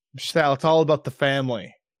 Sal, it's all about the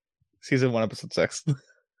family. Season 1, episode 6.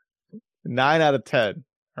 9 out of 10.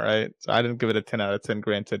 All right. So I didn't give it a 10 out of 10,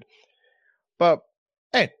 granted. But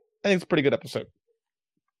hey, I think it's a pretty good episode.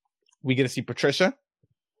 We get to see Patricia.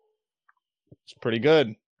 It's pretty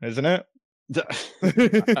good, isn't it? I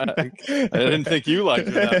didn't think you liked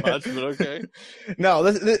it that much, but okay. No,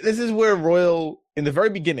 this is where Royal, in the very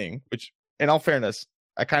beginning, which, in all fairness,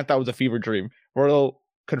 I kind of thought was a fever dream. Royal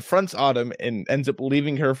confronts Autumn and ends up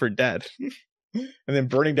leaving her for dead, and then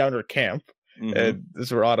burning down her camp. Mm-hmm. And this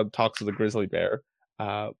is where Autumn talks to the grizzly bear.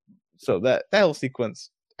 So that whole sequence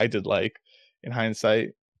I did like, in hindsight.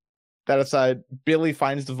 That aside, Billy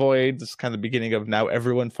finds the void. This is kind of the beginning of now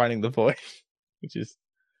everyone finding the void, which is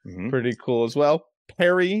pretty cool as well.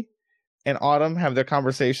 Perry and Autumn have their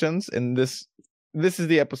conversations, and this is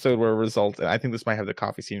the episode where it results, and I think this might have the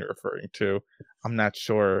coffee scene you're referring to. I'm not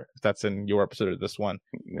sure if that's in your episode or this one.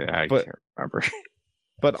 Yeah, I can't remember.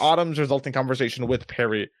 But Autumn's resulting conversation with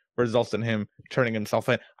Perry results in him turning himself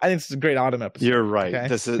in. I think this is a great Autumn episode. You're right. Okay?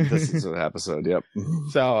 This is an episode. Yep.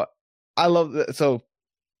 So I love that. So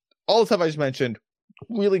all the stuff I just mentioned,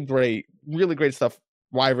 really great stuff.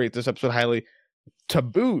 Why I rate this episode highly. To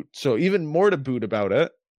boot, so even more to boot about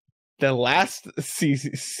it, the last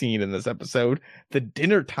scene in this episode, the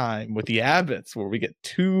dinner time with the Abbotts, where we get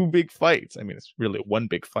 2 big fights. I mean, it's really one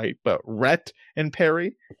big fight, but Rhett and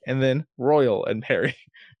Perry, and then Royal and Perry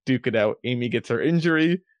duke it out. Amy gets her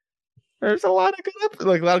injury. There's a lot of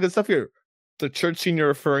good stuff here. The church scene you're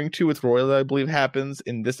referring to with Royal, I believe, happens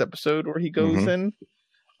in this episode where he goes in.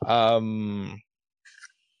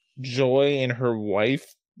 Joy and her wife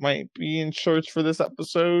might be in church for this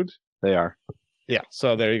episode. They are. Yeah,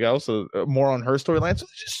 so there you go. So more on her storyline. So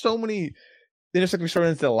there's just so many intersecting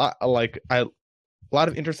storylines that a lot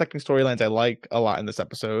of intersecting storylines I like a lot in this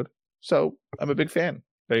episode. So I'm a big fan.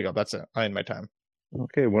 There you go. That's it. I end my time.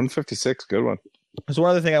 Okay, 156. Good one. There's one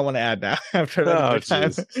other thing I want to add now after that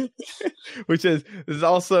time, which is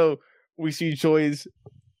also we see Joy's,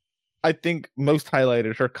 I think, most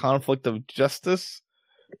highlighted, her conflict of justice,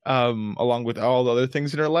 along with all the other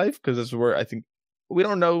things in her life, because this is where I think we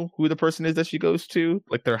don't know who the person is that she goes to,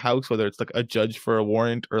 like their house, whether it's like a judge for a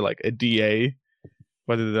warrant or like a DA,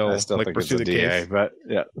 whether they'll like pursue the case. But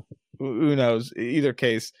yeah, who knows? Either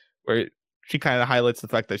case, where she kind of highlights the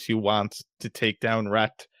fact that she wants to take down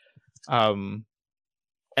Rhett,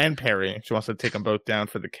 and Perry. She wants to take them both down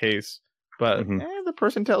for the case. But the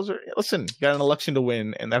person tells her, listen, you got an election to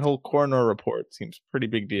win, and that whole coroner report seems pretty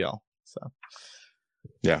big deal. So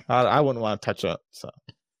yeah, I wouldn't want to touch it. So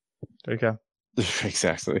there you go.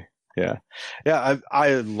 Exactly. Yeah.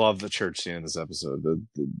 I love the church scene in this episode.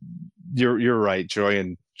 You're right.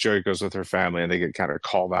 Joy goes with her family, and they get kind of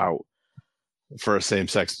called out for a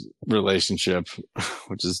same-sex relationship,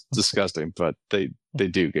 which is disgusting, but they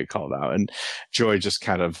do get called out, and Joy just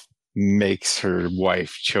kind of makes her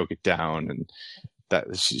wife choke it down, and that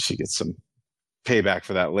she gets some payback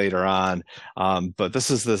for that later on. But this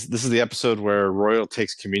is the episode where Royal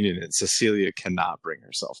takes communion and Cecilia cannot bring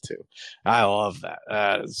herself to. I love that.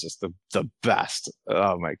 That is just the best.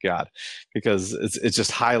 Oh my God, because it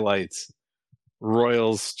just highlights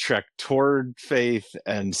Royal's trek toward faith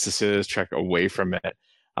and Cecilia's trek away from it,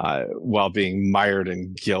 while being mired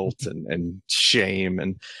in guilt and shame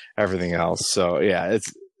and everything else. So yeah,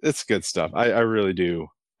 it's good stuff. I really do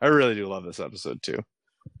love this episode too.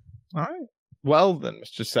 All right. Well then,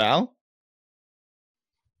 Mr. Sal.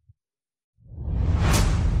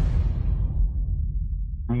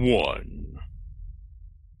 One.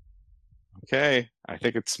 Okay, I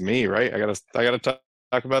think it's me, right? I gotta talk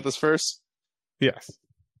about this first. Yes.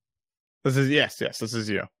 This is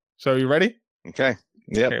you. So you ready? Okay.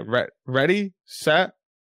 Yep. Okay, ready, set,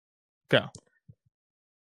 go.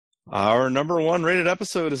 Our number 1 rated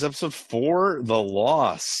episode is episode 4, The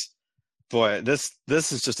Loss. Boy, this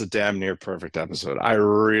is just a damn near perfect episode. I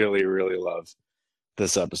really, really love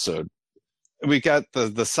this episode. We got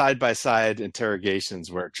the side-by-side interrogations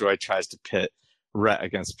where Joy tries to pit Rhett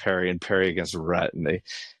against Perry and Perry against Rhett, and they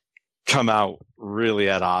come out really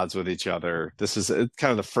at odds with each other. This is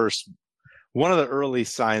kind of one of the early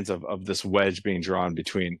signs of this wedge being drawn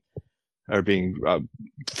between, or being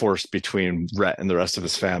forced between Rhett and the rest of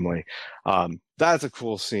his family. That's a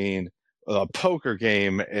cool scene. The poker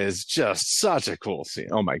game is just such a cool scene.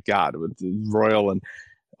 Oh my God, with Royal and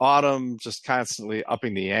Autumn just constantly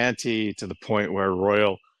upping the ante to the point where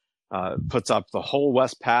Royal puts up the whole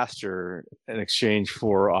West Pasture in exchange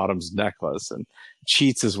for Autumn's necklace and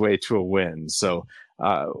cheats his way to a win. So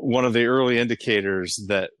one of the early indicators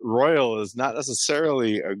that Royal is not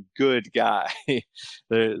necessarily a good guy.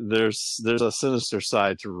 There's a sinister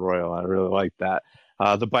side to Royal. I really like that.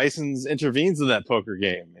 The Bisons intervenes in that poker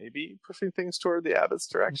game, maybe pushing things toward the Abbott's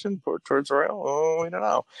direction, towards Royal. Oh, we don't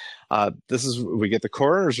know. We get the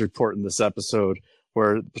coroner's report in this episode,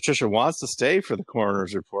 where Patricia wants to stay for the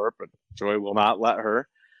coroner's report, but Joy will not let her.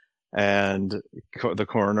 And the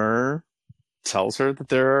coroner tells her that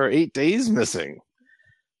there are 8 days missing.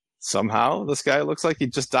 Somehow, this guy looks like he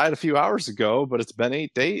just died a few hours ago, but it's been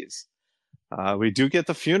 8 days. We do get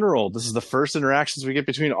the funeral. This is the first interactions we get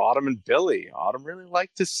between Autumn and Billy. Autumn really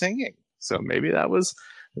liked his singing, so maybe there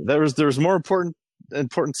was more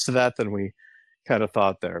importance to that than we kind of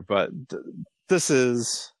thought there. But this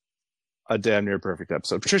is a damn near perfect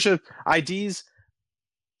episode. Patricia IDs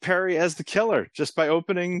Perry as the killer just by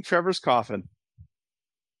opening Trevor's coffin.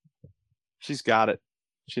 She's got it.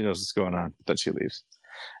 She knows what's going on. Then she leaves.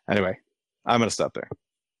 Anyway, I'm going to stop there.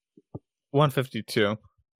 152.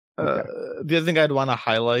 Okay. The other thing I'd want to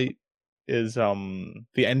highlight is the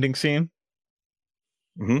ending scene.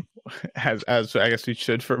 Mm-hmm. As I guess we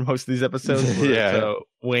should for most of these episodes. Yeah.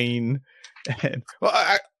 Wayne and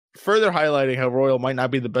further highlighting how Royal might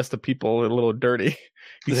not be the best of people, a little dirty.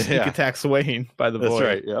 He sneak attacks Wayne by the boy. That's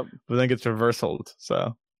right. Yep. But then gets reversaled.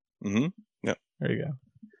 So. Mm-hmm. Yep. There you go.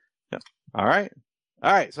 Yep. All right.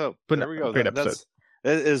 So there we go. Great episode.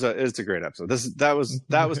 It's a great episode. That was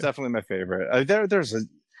definitely my favorite. There's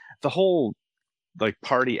the whole like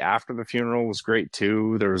party after the funeral was great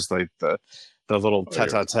too. There was like the little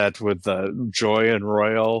tete-a-tete with Joy and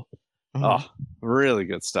Royal. Mm-hmm. Oh, really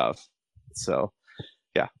good stuff. So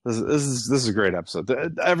yeah, this is a great episode.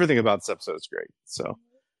 Everything about this episode is great. So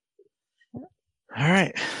all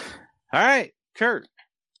right, Kurt.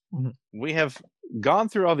 Mm-hmm. We have gone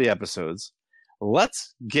through all the episodes.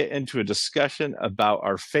 Let's get into a discussion about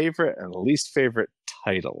our favorite and least favorite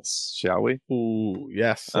titles, shall we? Ooh,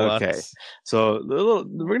 yes. Okay. So we're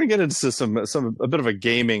going to get into a bit of a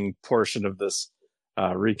gaming portion of this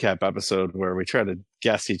recap episode where we try to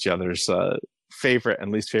guess each other's favorite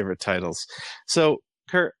and least favorite titles. So,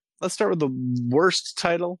 Kurt, let's start with the worst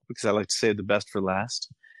title because I like to save the best for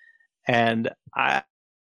last. And I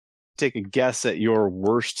take a guess at your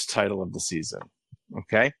worst title of the season.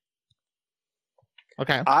 Okay?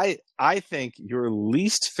 Okay. I think your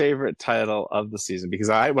least favorite title of the season, because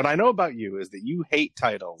what I know about you is that you hate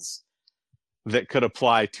titles that could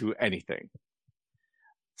apply to anything.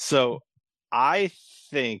 So I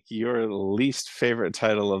think your least favorite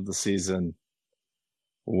title of the season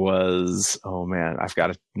was, oh man, I've got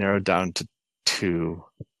to narrow it down to 2.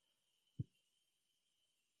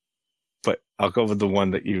 But I'll go with the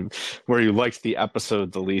one where you liked the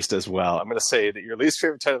episode the least as well. I'm going to say that your least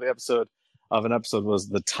favorite title of an episode was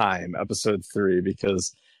The Time, episode 3,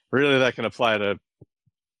 because really that can apply to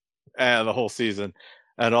the whole season.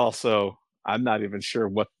 And also, I'm not even sure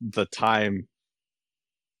what the time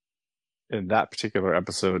in that particular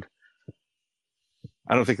episode.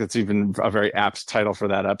 I don't think that's even a very apt title for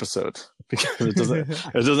that episode because it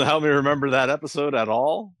doesn't help me remember that episode at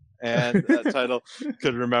all. And that title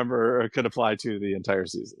could apply to the entire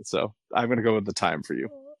season. So I'm going to go with The Time for you.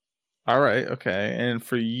 All right. Okay. And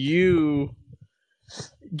for you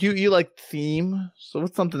like theme. So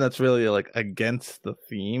what's something that's really like against the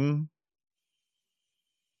theme?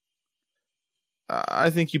 I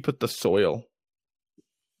think you put The Soil.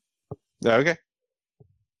 Okay.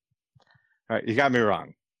 All right. You got me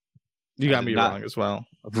wrong. You got me wrong as well.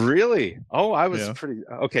 Really? Oh, I was pretty...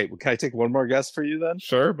 Okay. Can I take one more guess for you then?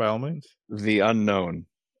 Sure. By all means. The Unknown.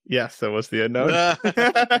 Yes, that was The Unknown.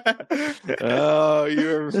 Oh,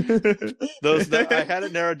 I had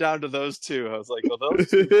it narrowed down to those 2. I was like, well, those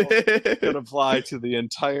could apply to the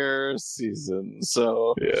entire season.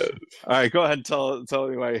 So, yeah. All right, go ahead and tell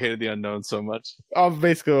me why you hated The Unknown so much. Oh,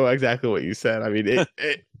 basically exactly what you said. I mean,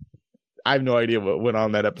 I have no idea what went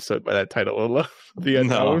on that episode by that title alone. The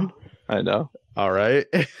Unknown. No, I know. All right.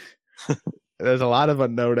 There's a lot of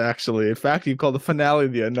unknown, actually. In fact, you call the finale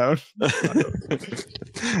The Unknown.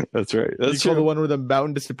 That's right. You call the one where the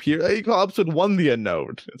mountain disappeared. You call episode 1 The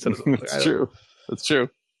Unknown. That's true. That's true.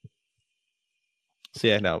 So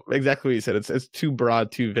yeah, no, exactly what you said. It's too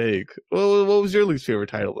broad, too vague. Well, what was your least favorite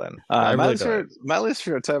title then? My least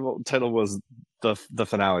favorite title was the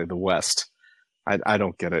finale, The West. I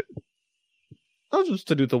don't get it. I'll just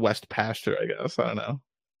to do the West Pasture, I guess. I don't know.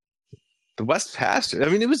 The West Pasture. I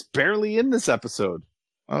mean, it was barely in this episode.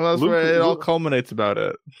 Well, that's where it all culminates about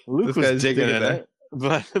it. Luke was digging in it,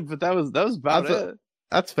 but that was about it.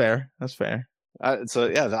 That's fair. That's fair. So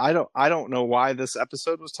yeah, I don't know why this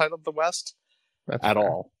episode was titled The West at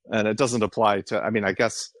all, and it doesn't apply to. I mean, I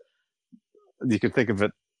guess you could think of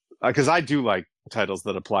it because I do like titles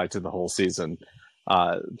that apply to the whole season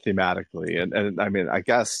thematically, and I mean, I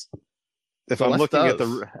guess if I'm looking at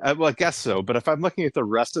well, I guess so. But if I'm looking at the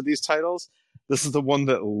rest of these titles, this is the one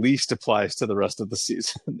that least applies to the rest of the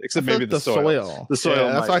season, except maybe the soil. The soil.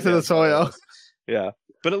 Yeah, that's why I said the soil. Yeah,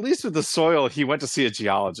 but at least with the soil, he went to see a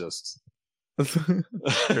geologist. True,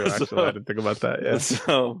 actually, I didn't think about that. Yeah.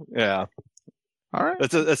 So yeah. All right.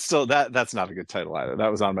 It's still that's not a good title either.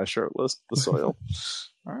 That was on my short list. The soil.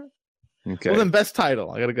 All right. Okay. Well, then best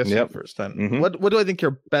title. I gotta guess you first. Then what do I think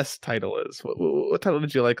your best title is? What title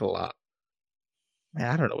did you like a lot?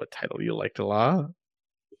 Man, I don't know what title you liked a lot.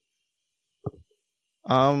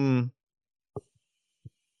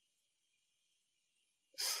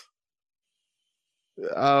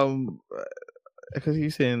 Because you're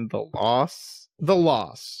saying the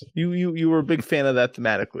loss. You were a big fan of that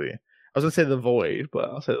thematically. I was gonna say the void, but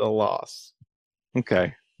I'll say the loss.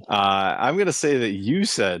 Okay. I'm gonna say that you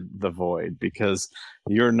said the void because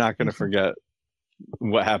you're not gonna forget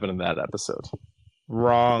what happened in that episode.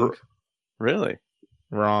 Wrong. Really?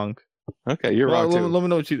 Wrong. Okay, you're wrong too. Let me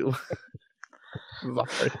know what you do. Well,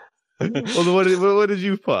 what did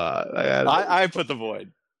you put? I put the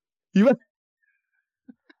void. You.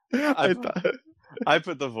 I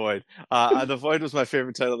put the void. The void was my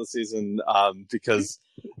favorite title of the season because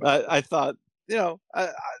I thought,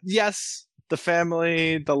 yes, the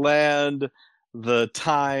family, the land, the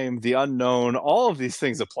time, the unknown, all of these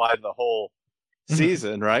things apply to the whole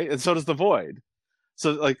season, right? And so does the void.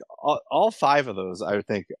 So, like all five of those, I would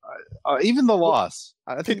think, even the loss.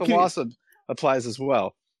 I think the loss applies as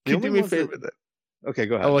well. Can you do me a favor then? Okay,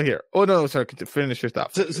 go ahead. Oh, here. Oh no, sorry. Finish your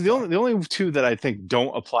thought. So the only two that I think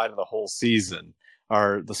don't apply to the whole season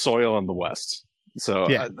are the soil and the West. So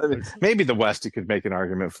yeah. I mean, maybe the West you could make an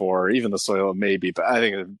argument for, even the soil maybe, but I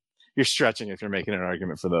think you're stretching if you're making an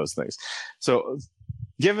argument for those things. So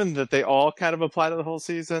given that they all kind of apply to the whole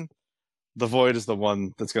season, the void is the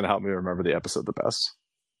one that's going to help me remember the episode the best.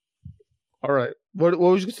 All right. What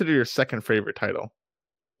would you consider your second favorite title?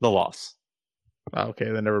 The loss. Oh, okay,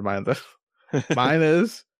 then never mind that. Mine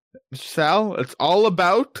is, Sal, it's all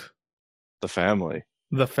about the family.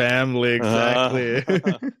 The family, exactly.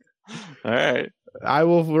 All right. I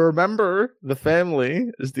will remember the family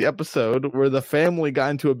is the episode where the family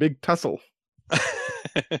got into a big tussle.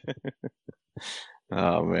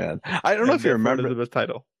 Oh man, I don't know if you remember the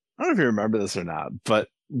title. I don't know if you remember this or not, but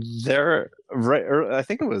I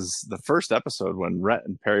think it was the first episode when Rhett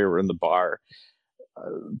and Perry were in the bar.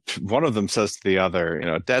 One of them says to the other,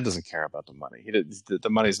 Dad doesn't care about the money. The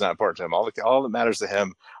money's not important to him. All that matters to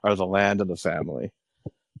him are the land and the family,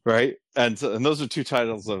 right? And those are two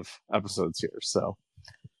titles of episodes here. So,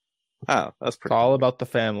 that's pretty. It's all about the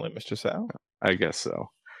family, Mr. Sal. I guess so.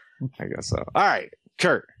 All right,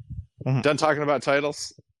 Kurt. Done talking about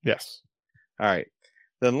titles? Yes. All right.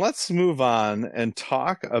 Then let's move on and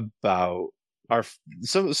talk about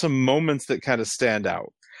some moments that kind of stand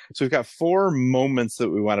out. So we've got 4 moments that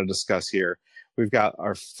we want to discuss here. We've got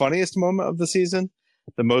our funniest moment of the season,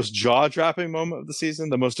 the most jaw-dropping moment of the season,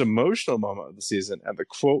 the most emotional moment of the season, and the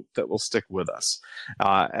quote that will stick with us.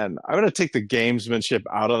 And I'm going to take the gamesmanship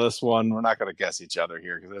out of this one. We're not going to guess each other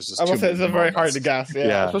here because there's just. I will say it's very hard to guess.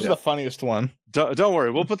 Yeah, especially the funniest one. Don't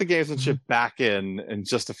worry, we'll put the gamesmanship back in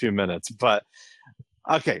just a few minutes. But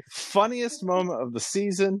okay, funniest moment of the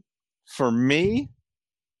season for me,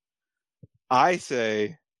 I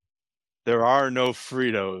say. There are no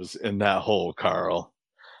Fritos in that hole, Carl.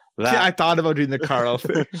 I thought about doing the Carl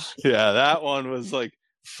thing. Yeah, that one was like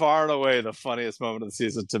far and away the funniest moment of the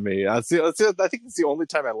season to me. I think it's the only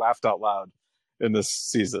time I laughed out loud in this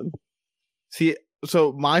season. See,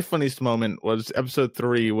 so my funniest moment was episode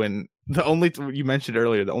 3 when you mentioned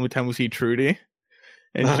earlier, the only time we see Trudy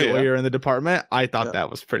and Joey are in the department. I thought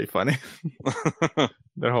that was pretty funny.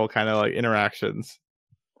 Their whole kind of like interactions.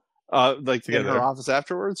 Like together. In her office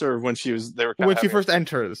afterwards, or when she first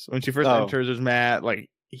enters. When she first enters, there's Matt. Like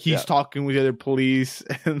he's talking with the other police,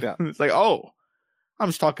 and it's like, oh, I'm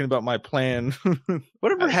just talking about my plan.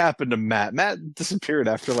 Whatever happened to Matt? Matt disappeared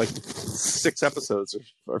after like 6 episodes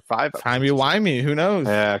or 5 episodes. Timey-wimey, who knows?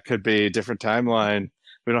 Yeah, it could be a different timeline.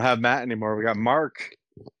 We don't have Matt anymore. We got Mark.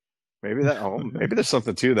 Maybe there's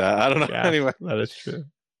something to that. I don't know. Yeah, anyway, that is true.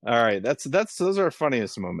 All right, those are our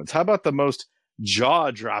funniest moments. How about the most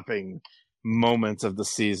jaw-dropping moment of the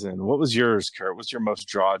season. What was yours, Kurt? What's your most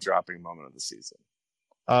jaw-dropping moment of the season?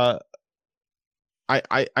 I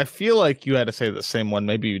feel like you had to say the same one.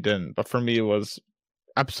 Maybe you didn't, but for me it was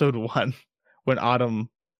episode 1 when Autumn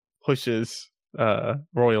pushes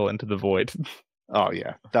Royal into the void. Oh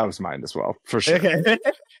yeah, that was mine as well, for sure. Okay.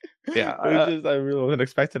 Yeah, I really wasn't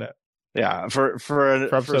expecting it. Yeah, for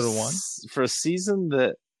episode 1, for a season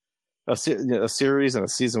that a series and a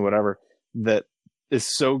season, whatever, that is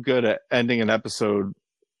so good at ending an episode.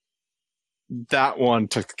 That one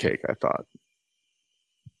took the cake, I thought.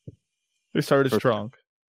 We started strong.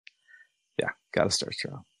 Yeah, got to start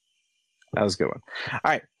strong. That was a good one. All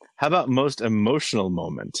right, how about most emotional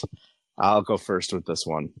moment? I'll go first with this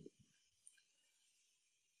one.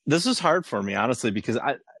 This was hard for me, honestly, because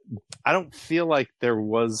I don't feel like there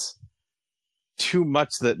was too much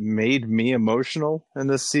that made me emotional in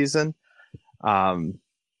this season. I'm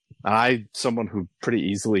someone who pretty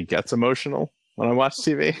easily gets emotional when I watch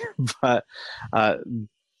TV, but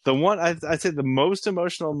the one I'd say the most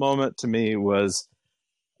emotional moment to me was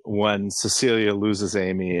when Cecilia loses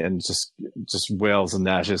Amy and just wails and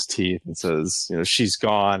gnashes teeth and says, she's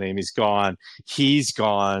gone, Amy's gone, he's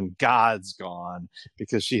gone, God's gone,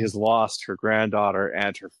 because she has lost her granddaughter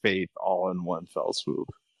and her faith all in one fell swoop.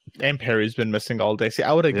 And Perry's been missing all day. See,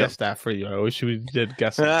 I would have guessed that for you. I wish we did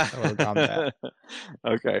guess it. I would have gone that.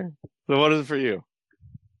 Okay. So what is it for you?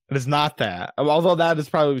 It is not that. Although that is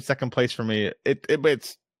probably second place for me.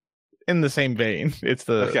 It's in the same vein. It's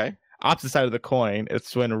the opposite side of the coin.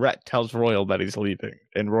 It's when Rhett tells Royal that he's leaving.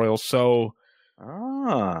 And Royal's so...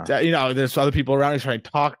 there's other people around. He's trying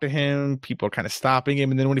to talk to him. People are kind of stopping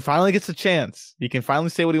him. And then when he finally gets a chance, he can finally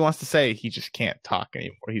say what he wants to say. He just can't talk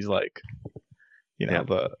anymore. He's like...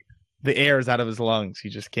 the air is out of his lungs. He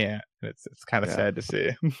just can't. It's kind of sad to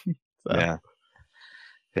see. So.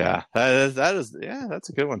 Yeah. That is. That's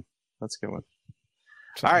a good one. That's a good one.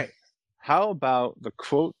 All right. How about the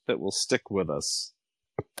quote that will stick with us?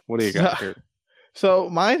 What do you got here? So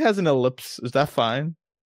mine has an ellipse. Is that fine?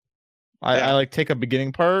 I like take a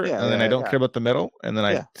beginning part and then I don't care about the middle, and then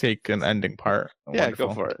I take an ending part. Wonderful.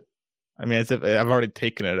 Go for it. I mean, as if I've already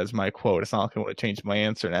taken it as my quote. It's not like I want to change my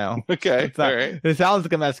answer now. Okay. All right. It sounds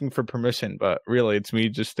like I'm asking for permission, but really it's me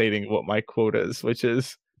just stating what my quote is, which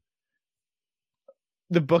is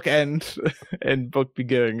the book end and book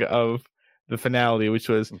beginning of the finale, which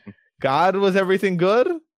was God was everything good.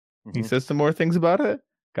 He says some more things about it.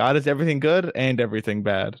 God is everything good and everything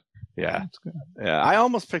bad. Yeah. Yeah. I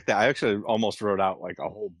almost picked that. I actually almost wrote out like a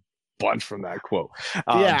whole bunch from that quote.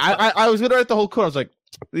 I was going to write the whole quote. I was like,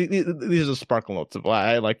 these are the sparkle notes of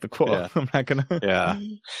why I like the quote. Yeah. I'm not gonna. Yeah.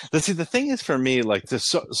 See, the thing is, for me, like,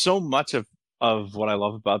 there's so much of what I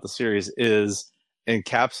love about the series is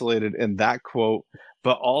encapsulated in that quote,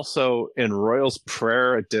 but also in Royal's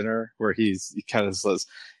prayer at dinner, where he kind of says,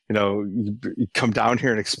 you come down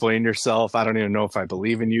here and explain yourself. I don't even know if I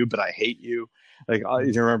believe in you, but I hate you. Like,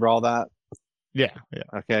 you remember all that? Yeah.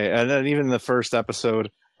 Okay, and then even in the first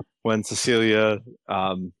episode, when Cecilia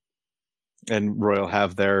and Royal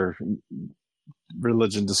have their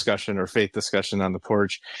religion discussion or faith discussion on the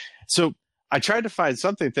porch. So I tried to find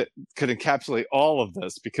something that could encapsulate all of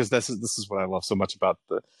this, because this is what I love so much about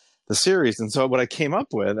the series. And so what I came up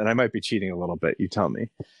with, and I might be cheating a little bit, you tell me,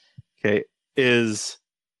 okay, is,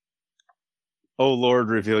 "Oh Lord,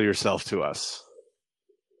 reveal yourself to us."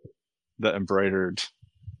 The embroidered,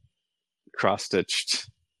 cross-stitched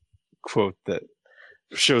quote that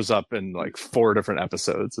shows up in like 4 different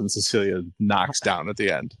episodes, and Cecilia knocks down at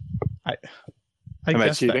the end. I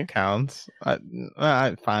guess that counts.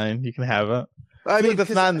 Fine, you can have it. I mean, that's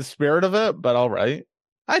not in the spirit of it, but all right.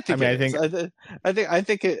 I think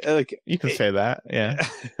it. Like, you can say that, yeah.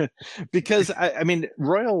 Because I mean,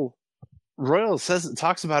 Royal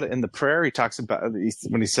talks about it in the prayer. He talks about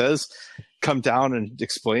when he says, "Come down and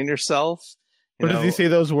explain yourself." Does he say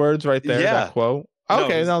those words right there? Yeah. That quote.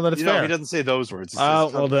 Okay, no, then it's fair. He doesn't say those words.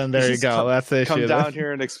 Well, then there you go. That's the issue. Come down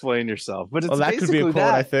here and explain yourself. But it's that could be a quote,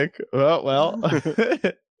 I think. Well.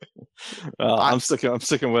 I'm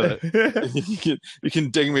sticking with it. You can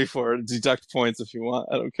ding me for it. Deduct points if you want.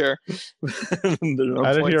 I don't care. I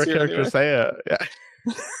didn't hear a character say it.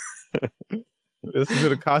 Yeah. This is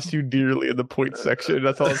going to cost you dearly in the point section.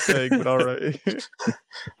 That's all I'm saying. But all right.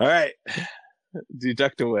 All right.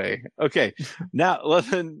 Deduct away. Okay. Now,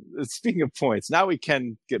 speaking of points, now we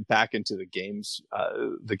can get back into the game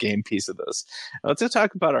piece of this. Let's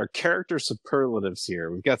talk about our character superlatives here.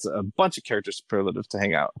 We've got a bunch of character superlatives to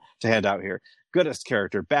hand out here. Goodest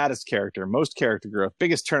character, baddest character, most character growth,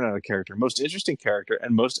 biggest turnout of character, most interesting character,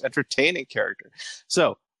 and most entertaining character.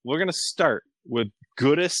 So we're going to start with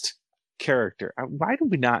goodest character. Why do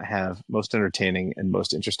we not have most entertaining and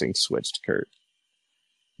most interesting switched, Kurt?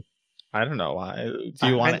 I don't know why. Do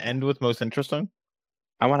you want to end with most interesting?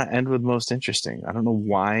 I want to end with most interesting. I don't know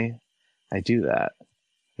why I do that.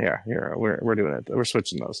 Yeah, here we're doing it. We're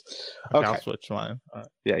switching those. Okay. I'll switch mine. All right.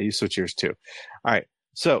 Yeah, you switch yours too. All right.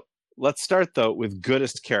 So let's start though with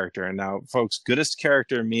goodest character. And now, folks, goodest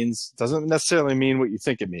character doesn't necessarily mean what you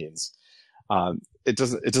think it means. It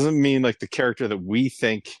doesn't mean like the character that we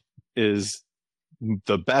think is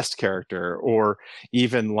the best character or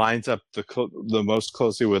even lines up the most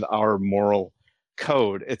closely with our moral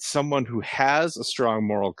code. It's someone who has a strong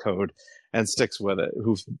moral code and sticks with it,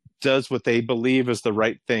 who does what they believe is the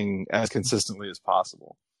right thing as consistently as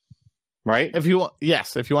possible. Right? If you want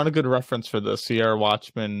a good reference for the Sierra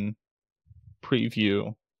Watchmen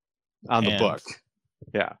preview on the book.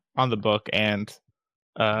 Yeah. On the book and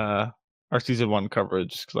our season 1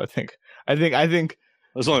 coverage, because I think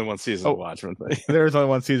there's only one season of Watchmen. There's only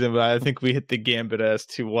one season, but I think we hit the gambit as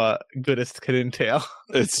to what goodest could entail.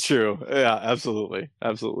 It's true. Yeah, absolutely.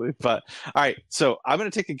 But all right, so I'm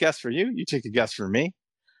going to take a guess for you. You take a guess for me.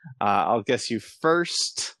 I'll guess you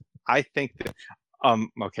first. I think that,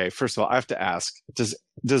 okay, first of all, I have to ask,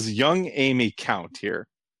 does young Amy count here?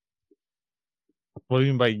 What do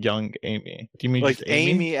you mean by young Amy? Do you mean like just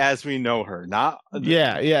Amy as we know her? Not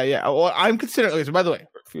yeah. Well, I'm considering. So by the way,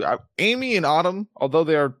 Amy and Autumn, although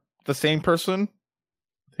they are the same person,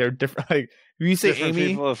 they're different. Like when you say different Amy,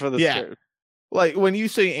 people for this like when you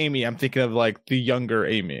say Amy, I'm thinking of like the younger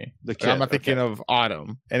Amy. The kid. I'm not thinking of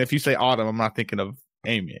Autumn, and if you say Autumn, I'm not thinking of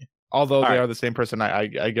Amy. Although they are the same person, I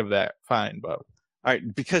give that fine. But all right,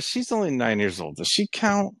 because she's only 9 years old, does she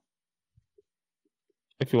count?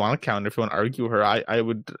 If you want to count, if you want to argue her, I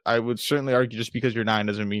would certainly argue just because you're 9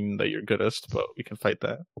 doesn't mean that you're goodest, but we can fight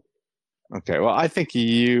that. Okay, well, I think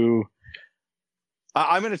I'm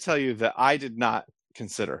going to tell you that I did not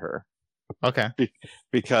consider her. Okay.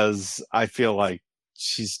 Because I feel like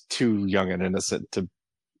she's too young and innocent to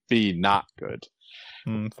be not good.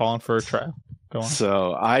 Falling for a trap. Go on.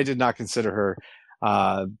 So I did not consider her.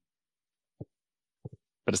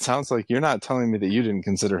 But it sounds like you're not telling me that you didn't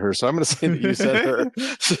consider her, so I'm going to say that you said her.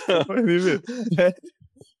 So, what do you mean?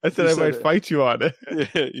 I said I might fight you on it.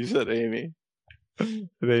 Yeah, you said Amy.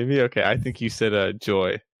 Amy? Okay, I think you said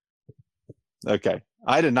Joy. Okay,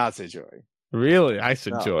 I did not say Joy. Really? I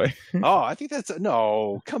said Joy. Oh, I think that's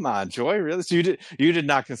no. Come on, Joy. Really? So you did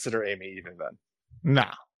not consider Amy even then?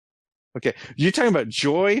 Nah. Okay, you're talking about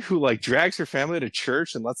Joy, who like drags her family to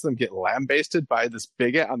church and lets them get lambasted by this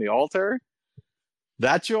bigot on the altar.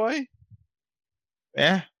 That Joy?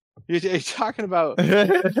 Yeah. You're talking about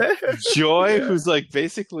Joy, who's like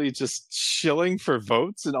basically just shilling for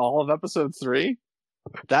votes in all of episode 3?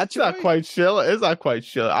 That's not quite chill. It's not quite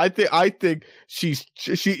chill. I think she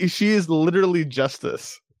is literally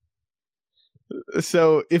justice.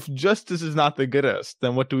 So if justice is not the goodest,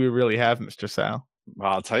 then what do we really have, Mr. Sal?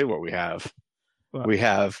 Well, I'll tell you what we have. What? We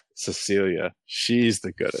have Cecilia. She's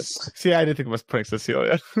the goodest. See, I didn't think about putting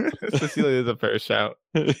Cecilia. Cecilia is a fair shout.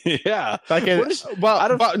 Yeah.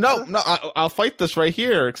 I'll fight this right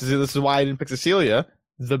here because this is why I didn't pick Cecilia.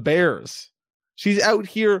 The bears. She's out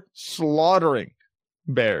here slaughtering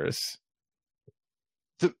bears.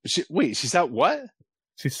 Wait, she's out what?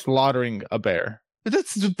 She's slaughtering a bear. But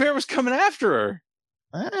the bear was coming after her.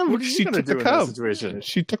 She took the cub.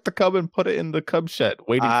 She took the cub and put it in the cub shed,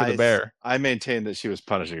 waiting for the bear. I maintain that she was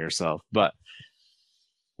punishing herself, but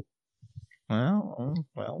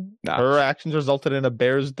her actions resulted in a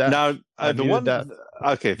bear's death. Now,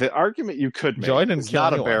 the argument you could make is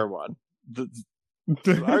not a bear one. The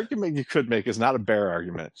argument you could make is not a bear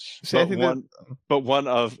argument, but one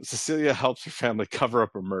of Cecilia helps her family cover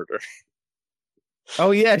up a murder.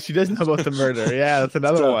 Oh yeah, she does know about the murder. Yeah, that's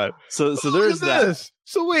another one. So there's that.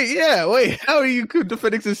 So wait, how are you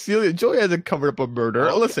defending Cecilia? Joy hasn't covered up a murder.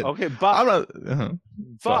 Okay, listen, okay, but I'm not.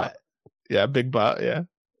 But yeah, big but yeah.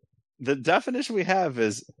 The definition we have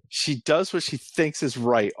is she does what she thinks is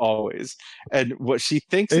right always, and what she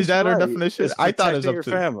thinks is that right her definition? I thought it was up to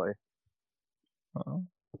family.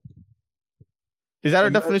 Is that her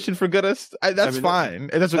definition for goodest? That's fine.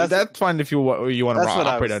 That's fine if you want to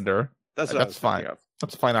operate under. That's fine.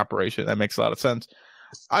 That's a fine operation. That makes a lot of sense.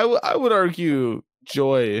 I would argue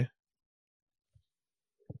Joy's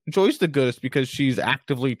the goodest because she's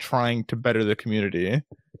actively trying to better the community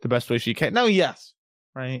the best way she can. Now, yes,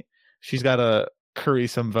 right? She's got to curry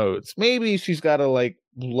some votes. Maybe she's got to let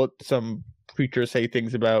some preachers say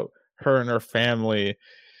things about her and her family.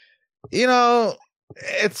 You know,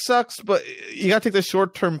 it sucks, but you got to take the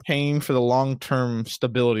short-term pain for the long-term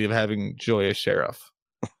stability of having Joy as sheriff.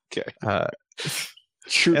 Okay.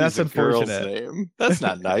 Trudy's a girl's name. That's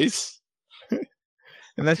not nice.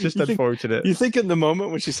 And that's just unfortunate. You think in the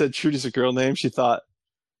moment when she said Trudy's a girl name, she thought,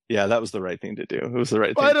 yeah, that was the right thing to do. It was the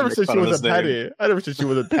right thing I to never make said fun she of was his a name. petty. I never said she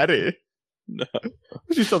was a petty. No.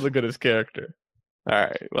 She's still the goodest character. All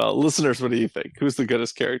right. Well, listeners, what do you think? Who's the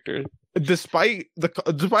goodest character? Despite this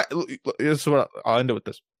is what I'll end it with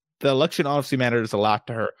this. The election obviously matters a lot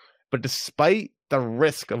to her, but despite the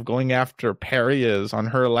risk of going after Perry is on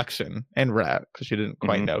her election and Rat, because she didn't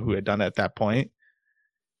quite know who had done it at that point,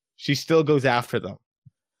 she still goes after them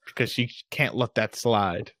because she can't let that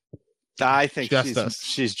slide. I think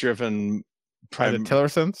she's driven by the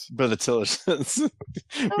Tillersons? By the Tillersons.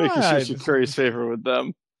 Making sure she curries favor with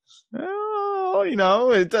them. Oh, you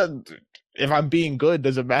know, it does. If I'm being good,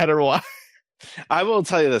 does it matter why? I will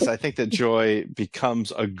tell you this. I think that Joy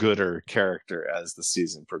becomes a gooder character as the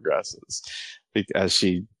season progresses, as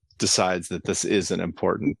she decides that this is an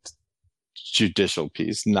important judicial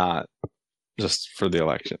piece, not just for the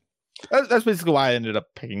election. That's basically why I ended up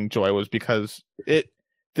picking Joy, was because it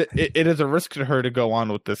is a risk to her to go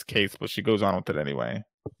on with this case, but she goes on with it anyway.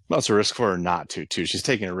 Well, it's a risk for her not to, too. She's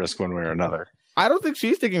taking a risk one way or another. I don't think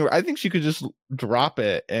she's taking. I think she could just drop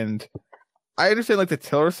it, and I understand like the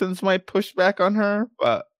Tillersons might push back on her,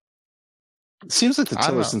 but it seems like the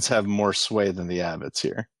Tillersons have more sway than the Abbotts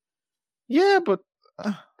here. Yeah, but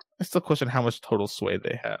I still question how much total sway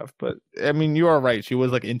they have. But I mean, you are right. She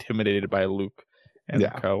was like intimidated by Luke and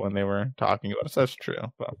Co when they were talking about it. So that's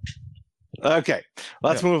true. But okay,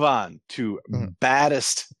 let's move on to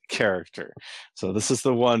baddest character. So this is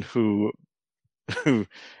the one who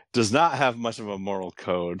does not have much of a moral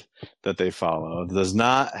code that they follow, does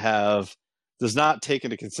not take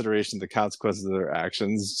into consideration the consequences of their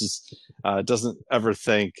actions, just doesn't ever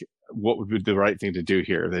think what would be the right thing to do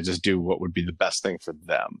here. They just do what would be the best thing for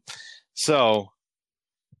them. So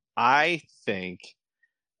I think,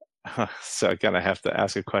 so again, I have to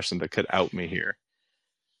ask a question that could out me here.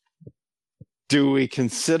 Do we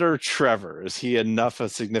consider Trevor? Is he a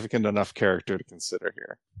significant enough character to consider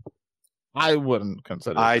here? I wouldn't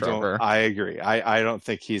consider Trevor. I agree. I don't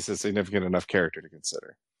think he's a significant enough character to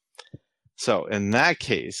consider. So in that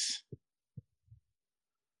case,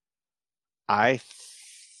 I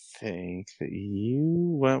think that you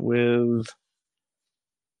went with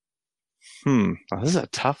this is a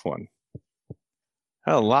tough one.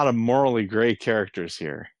 I had a lot of morally gray characters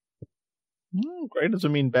here. Gray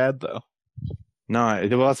doesn't mean bad, though. No,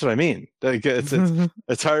 well, that's what I mean.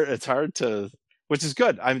 It's hard to, which is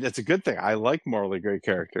good. I mean, it's a good thing. I like morally gray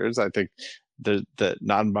characters. I think that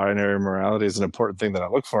non-binary morality is an important thing that I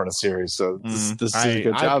look for in a series. So this is a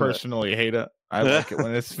good job. I personally hate it. I like it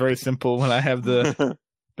when it's very simple. When I have the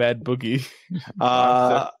bad boogie.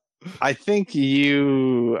 I think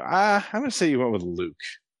I'm going to say you went with Luke.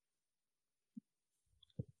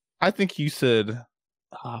 I think you said,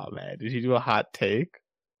 oh man, did you do a hot take?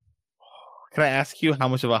 Can I ask you how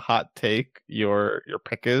much of a hot take your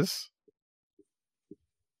pick is?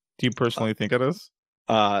 Do you personally think it is?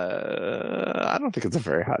 I don't think it's a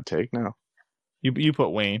very hot take, no. You put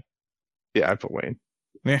Wayne. Yeah, I put Wayne.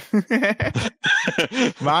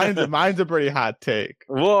 mine's a pretty hot take.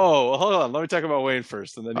 Whoa, hold on. Let me talk about Wayne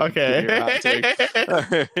first, and then you can give your hot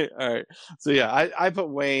take. All right. So yeah, I put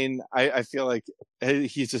Wayne. I feel like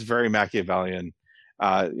he's just very Machiavellian.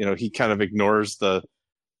 He kind of ignores the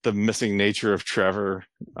missing nature of Trevor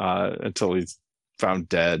until he's found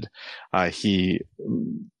dead. He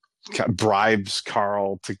bribes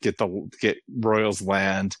Carl to get Royal's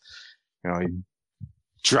land. He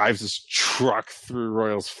drives his truck through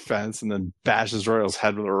Royal's fence and then bashes Royal's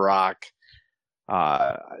head with a rock.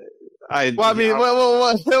 Wait,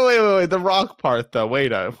 the rock part though.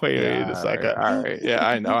 Wait a second. All right. Yeah,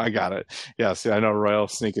 I know. I got it. Yeah, see, I know Royal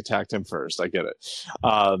sneak attacked him first. I get it.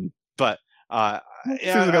 But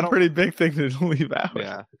seems like a pretty big thing to leave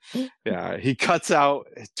out. Yeah. He cuts out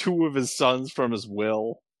 2 of his sons from his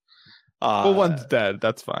will. Well, one's dead.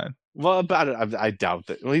 That's fine. Well, about it, I doubt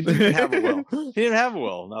that. Well, he didn't have a will. He didn't have a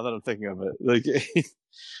will. Now that I'm thinking of it,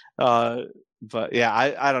 but yeah,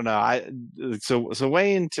 I don't know. So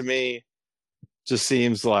Wayne to me just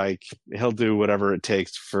seems like he'll do whatever it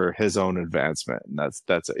takes for his own advancement, and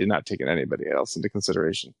that's it. You're not taking anybody else into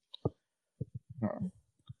consideration. All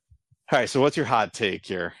right. So what's your hot take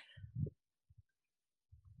here?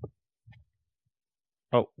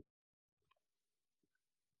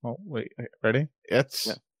 Oh, wait, ready?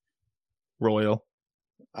 It's Royal.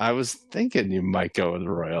 I was thinking you might go with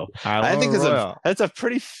Royal. I think it's a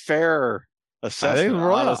pretty fair assessment. I think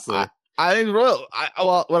Royal. Honestly. I think Royal.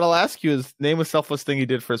 Well, what I'll ask you is name a selfless thing he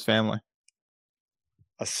did for his family.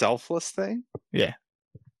 A selfless thing? Yeah.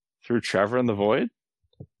 Through Trevor in the Void?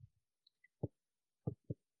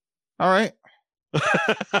 All right.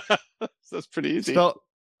 That's pretty easy. Still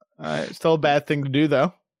a bad thing to do,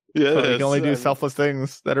 though. Yeah, so you can only do selfless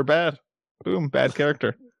things that are bad. Boom, bad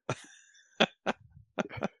character.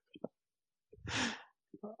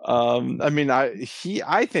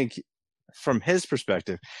 I think from his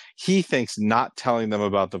perspective, he thinks not telling them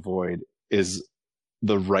about the void is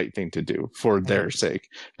the right thing to do for their sake,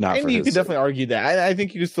 not and for his sake. You could definitely argue that. I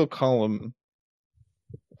think you could still call him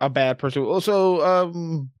a bad person.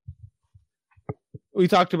 Also, we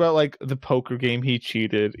talked about like the poker game. He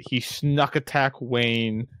cheated. He snuck attack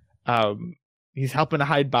Wayne. He's helping to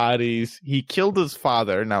hide bodies. He killed his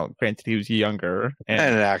father. Now, granted, he was younger,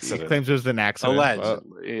 and an accident. He claims it was an accident.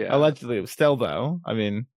 Allegedly, allegedly. Still, though, I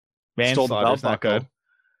mean, manslaughter's not good.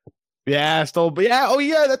 Yeah, stole. Yeah, oh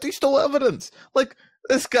yeah, that he stole evidence. Like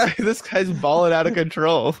this guy's balling out of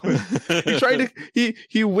control. He tried to.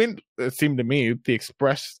 He went. It seemed to me the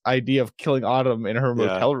express idea of killing Autumn in her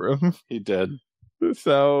motel room. He did.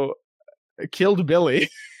 So, killed Billy.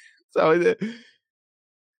 So.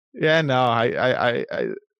 Yeah, no, I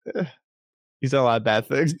he's done a lot of bad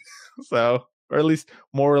things, so, or at least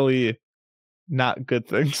morally not good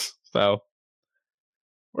things. So,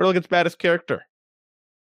 we're looking at the baddest character.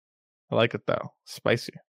 I like it though,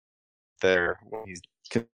 spicy. There,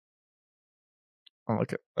 I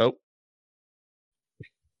like it. Oh,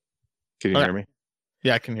 can you hear me?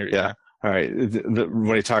 Yeah, I can hear you. Yeah. All right.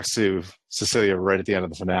 When he talks to Cecilia right at the end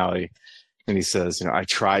of the finale. And he says, I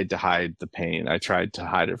tried to hide the pain. I tried to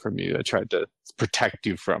hide it from you. I tried to protect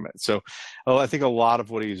you from it. So I think a lot of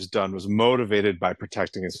what he's done was motivated by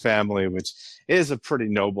protecting his family, which is a pretty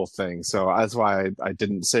noble thing. So that's why I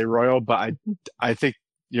didn't say Royal, but I think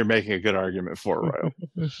you're making a good argument for Royal.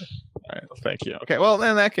 All right. Well, thank you. Okay. Well,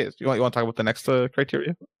 in that case, you want to talk about the next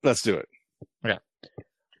criteria? Let's do it. Okay.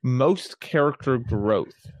 Most character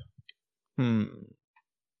growth.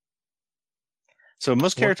 So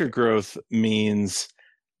most character growth means,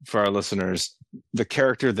 for our listeners, the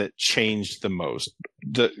character that changed the most,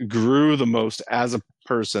 that grew the most as a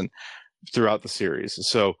person throughout the series.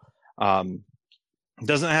 So it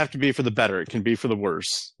doesn't have to be for the better. It can be for the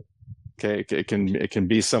worse. Okay, it can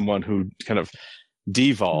be someone who kind of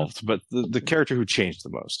devolved, but the character who changed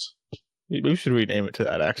the most. We should rename it to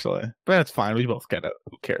that, actually. But that's fine. We both get it.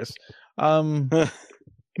 Who cares?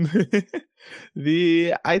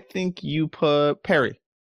 I think you put Perry.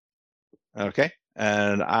 Okay.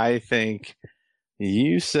 And I think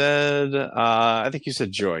you said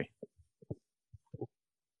Joy.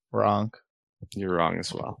 Wrong. You're wrong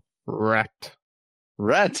as well. Rhett,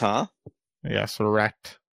 huh? Yes,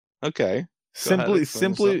 Rhett. Okay. Simply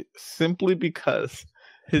because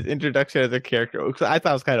his introduction as a character, which I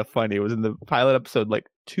thought was kind of funny. It was in the pilot episode like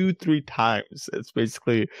 2-3 times. It's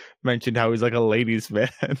basically mentioned how he's like a ladies' man.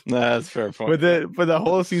 That's a fair point. But the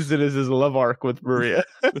whole season is his love arc with Maria.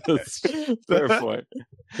 That's fair point.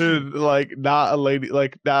 Like not a lady,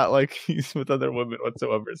 like not like he's with other women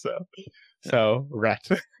whatsoever. So rat.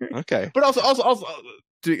 Okay. But also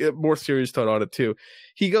to get more serious tone on it too.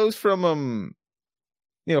 He goes from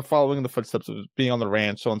following in the footsteps of being on the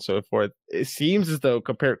ranch, so on and so forth. It seems as though,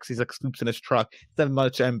 compared, because he's like scoops in his truck, he doesn't have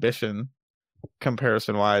much ambition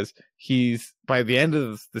comparison-wise. He's, by the end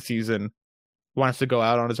of the season, wants to go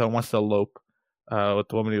out on his own, wants to elope with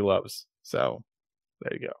the woman he loves. So,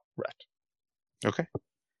 there you go. Rat. Okay.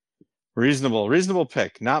 Reasonable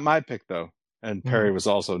pick. Not my pick, though. And Perry was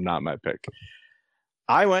also not my pick.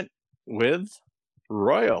 I went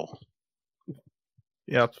Royal.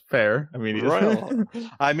 Yeah, it's fair. I mean, Royal.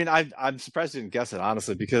 I mean, I'm surprised you didn't guess it,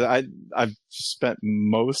 honestly, because I've spent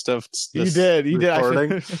most of this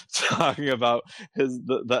recording talking about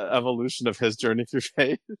the evolution of his journey through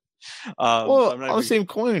faith. Well, on the same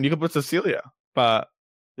coin, you could put Cecilia, but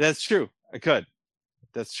that's true. I could.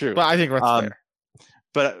 That's true. But I think Rhett's fair.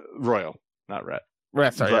 But Royal, not Rhett.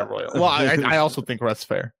 Rhett, sorry, yeah, Royal. Well, I also think Rhett's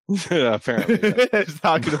fair. Yeah, apparently. Just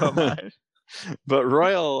talking about mine. But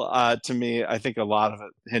Royal, to me, I think a lot of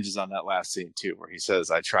it hinges on that last scene too, where he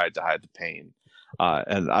says, "I tried to hide the pain,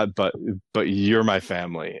 but you're my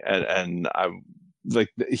family," and I like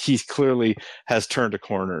he clearly has turned a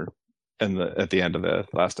corner at the end of the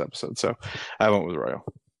last episode. So I went with Royal.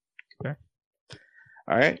 Okay.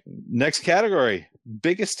 All right, next category: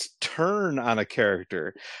 biggest turn on a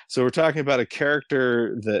character. So we're talking about a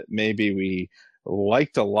character that maybe we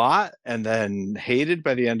liked a lot and then hated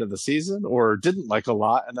by the end of the season, or didn't like a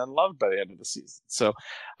lot and then loved by the end of the season. So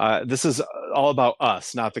this is all about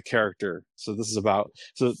us, not the character. So this is about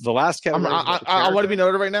the last category. I want to be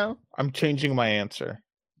noted right now. I'm changing my answer.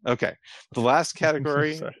 Okay. The last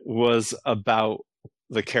category was about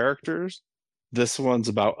the characters. This one's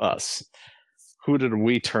about us. who did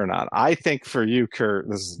we turn on? I think for you, Kurt,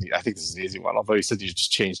 I think this is an easy one. Although you said you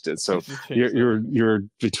just changed it, so you're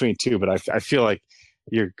between two. But I feel like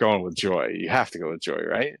you're going with Joy. You have to go with Joy,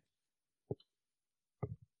 right?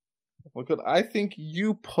 Well, good. I think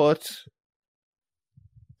you put.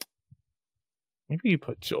 Maybe you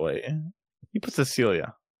put Joy. You put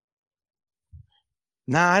Cecilia.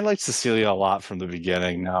 Nah, I liked Cecilia a lot from the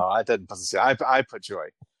beginning. No, I didn't put Cecilia. I put Joy.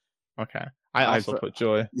 Okay. I also put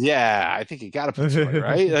Joy. Yeah, I think you got to put Joy,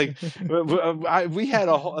 right? Like, we had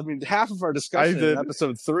a whole. I mean, half of our discussion in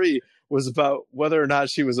episode 3 was about whether or not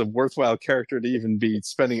she was a worthwhile character to even be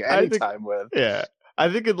spending any time with. Yeah,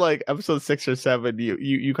 I think in like episode 6 or 7,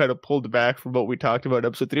 you kind of pulled back from what we talked about in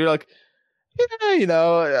episode 3. You're like, yeah,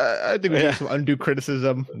 I think we need some undue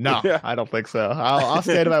criticism. No, yeah. I don't think so. I'll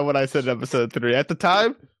stand by what I said in episode 3. At the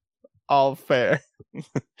time, all fair.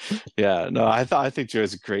 Yeah, no, I think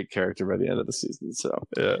Joy's a great character by the end of the season. So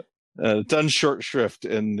yeah, done short shrift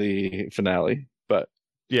in the finale, but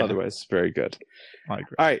otherwise very good. I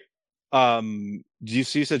agree. All right, do you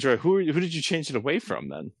said Joy? Who did you change it away from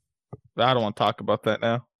then? I don't want to talk about that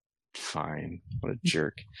now. Fine. What a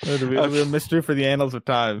jerk. It'll be a mystery for the annals of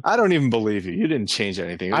time. I don't even believe you. You didn't change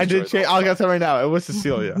anything. I did change. I'll get that right now. It was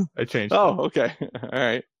Cecilia. I changed. Oh, okay.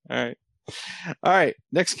 All right.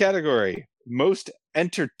 Next category. Most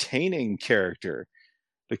entertaining character.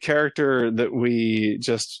 The character that we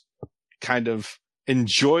just kind of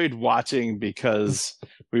enjoyed watching because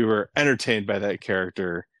we were entertained by that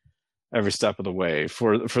character every step of the way.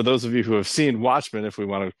 For those of you who have seen Watchmen, if we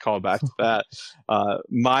want to call back to that,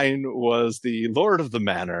 mine was the Lord of the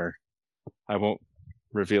Manor. I won't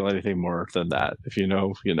reveal anything more than that. If you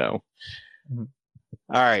know, you know. Mm-hmm.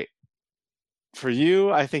 All right. For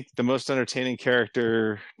you, I think the most entertaining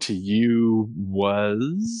character to you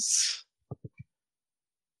was...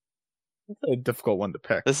 a difficult one to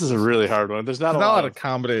pick. This is a really hard one. There's not a lot of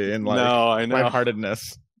comedy in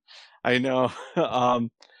lightheartedness. I know.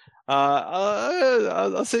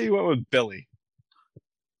 I'll say you went with Billy.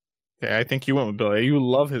 Yeah, I think you went with Billy. You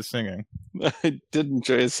love his singing. I did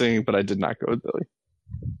enjoy his singing, but I did not go with Billy.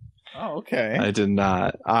 Oh, okay. I did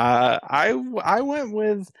not. I went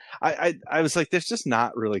with I was like, there's just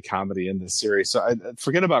not really comedy in this series, so I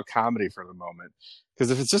forget about comedy for the moment. Because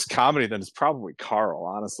if it's just comedy, then it's probably Carl,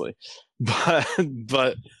 honestly.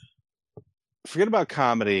 But forget about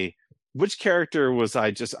comedy. Which character was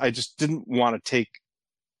I just didn't want to take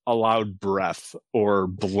a loud breath or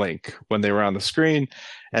blink when they were on the screen,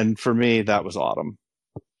 and for me that was Autumn.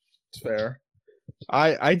 It's fair.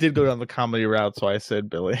 I did go down the comedy route, so I said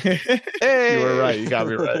Billy. Hey! You were right. You got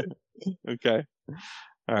me right. Okay.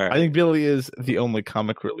 All right. I think Billy is the only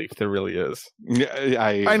comic relief there really is. Yeah,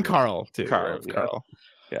 and Carl too. Carl.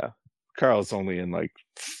 Yeah. Carl's only in like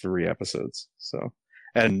 3 episodes, so,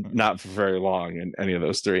 and not for very long in any of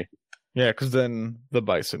those 3. Yeah, because then the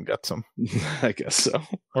bison gets him. I guess so.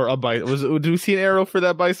 Or a bison. Do we see an arrow for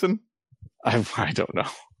that bison? I don't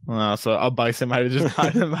know. So a bison might have just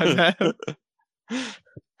died in my bed.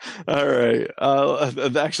 All right.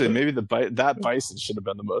 Actually, maybe that bison should have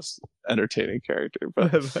been the most entertaining character,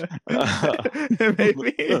 but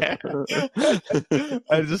maybe. Yeah.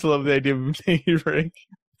 I just love the idea of favoring.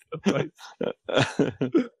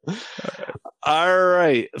 All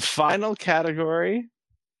right. Final category.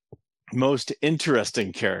 Most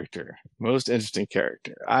interesting character.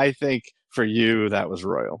 I think for you that was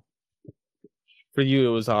Royal. For you,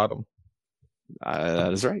 it was Autumn.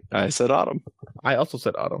 That is right. I said Autumn. I also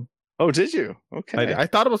said Autumn. Oh, did you? Okay. I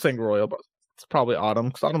thought about saying Royal, but it's probably Autumn.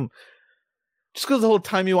 Because Autumn, just because the whole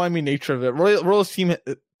timey-wimey nature of it, Royal seemed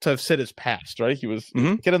to have said his past, right? He was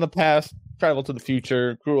kid in the past, traveled to the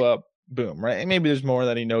future, grew up, boom, right? And maybe there's more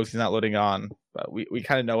that he knows he's not letting on, but we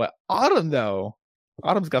kind of know it. Autumn, though,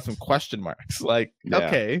 Autumn's got some question marks. Like,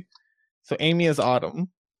 okay, so Amy is Autumn.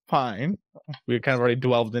 Fine. We kind of already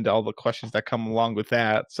delved into all the questions that come along with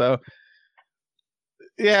that. So,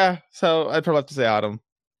 yeah. So I'd probably have to say Autumn.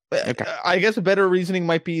 Okay. I guess a better reasoning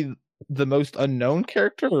might be the most unknown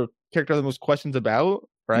character, or character the most questions about,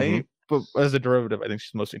 right? But as a derivative, I think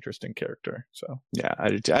she's the most interesting character. So yeah,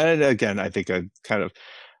 again, I think I kind of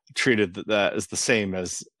treated that as the same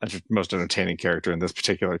as most entertaining character in this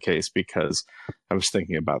particular case, because I was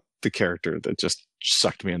thinking about the character that just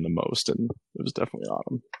sucked me in the most, and it was definitely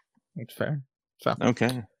Autumn. That's fair. So. Okay.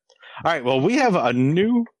 All right. Well, we have a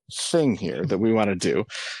new thing here that we want to do.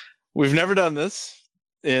 We've never done this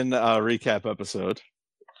in a recap episode,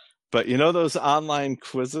 but you know those online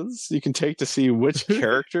quizzes you can take to see which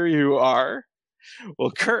character you are?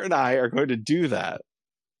 Well, Kurt and I are going to do that.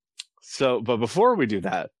 So, but before we do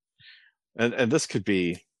that, and this could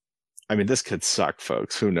be I mean, this could suck,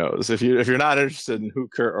 folks. Who knows? If you're not interested in who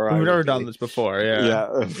Kurt or I we've never be, done this before.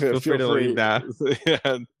 Yeah. Feel free to leave now.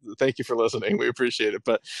 Yeah, thank you for listening. We appreciate it.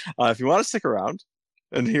 But if you want to stick around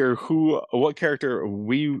and hear what character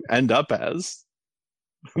we end up as,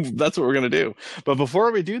 that's what we're going to do. But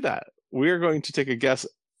before we do that, we're going to take a guess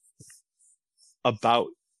about.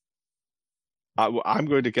 I'm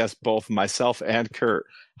going to guess both myself and Kurt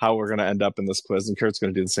how we're going to end up in this quiz, and Kurt's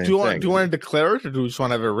going to do the same thing. Do you want to declare it, or do you just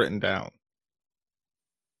want to have it written down?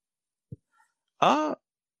 I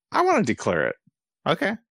want to declare it.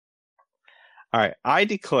 Okay. All right. I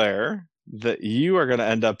declare that you are going to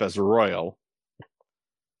end up as Royal,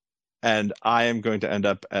 and I am going to end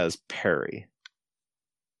up as Perry.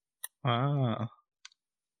 Ah.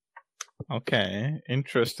 Okay.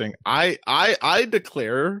 Interesting. I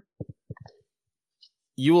declare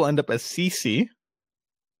you will end up as Cece,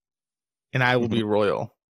 and I will be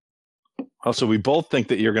Royal. Oh, so we both think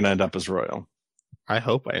that you're going to end up as Royal. I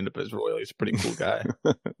hope I end up as Royal. He's a pretty cool guy.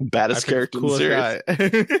 Baddest character in the series.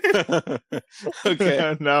 Guy.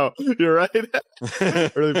 Okay. No, you're right.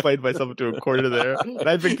 I really played myself into a corner there. And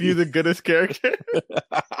I picked you the goodest character.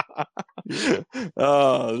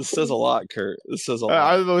 Oh, this says a lot, Kurt. This says a lot.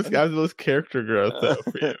 I have the most character growth, though,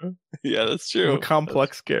 for you. Yeah, that's true. I'm a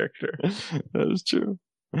complex character. That is true.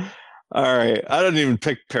 All right. I didn't even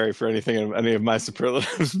pick Perry for anything, any of my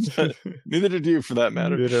superlatives. Neither did you, for that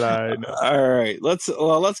matter. Neither did I. No. All right. Let's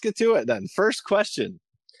get to it then. First question.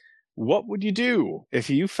 What would you do if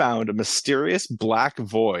you found a mysterious black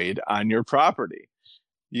void on your property?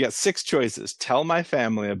 You got 6 choices. Tell my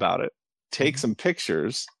family about it. Take some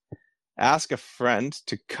pictures. Ask a friend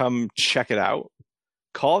to come check it out.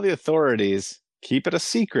 Call the authorities. Keep it a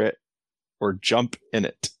secret. Or jump in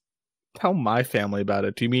it. Tell my family about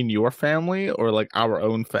it. Do you mean your family or like our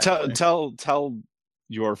own family? Tell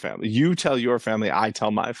your family. You tell your family. I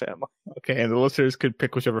tell my family. Okay, and the listeners could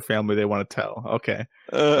pick whichever family they want to tell. Okay.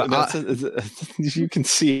 You can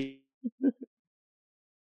see.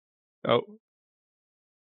 Oh.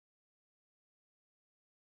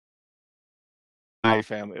 My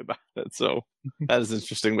family about it. So that is an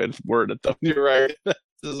interesting way to word it, though. You're right. That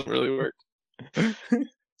doesn't really work.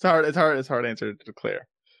 It's hard answer to declare.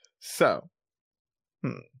 So,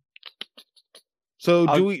 So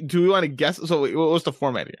do we want to guess? So what's the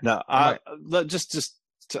format here? No, I'm going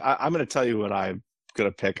to tell you what I'm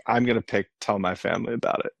going to pick. I'm going to pick tell my family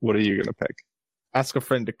about it. What are you going to pick? Ask a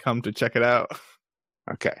friend to come to check it out.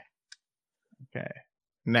 Okay.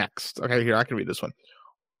 Next. Okay, here, I can read this one.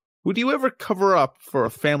 Would you ever cover up for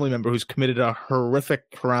a family member who's committed a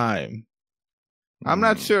horrific crime? I'm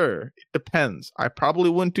not sure. It depends. I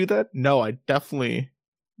probably wouldn't do that. No, I definitely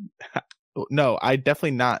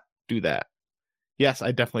not do that. Yes,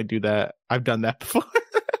 I definitely do that. I've done that before.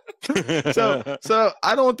 So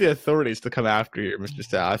I don't want the authorities to come after you, Mr.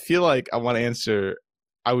 Sal. I feel like I want to answer.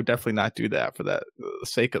 I would definitely not do that for the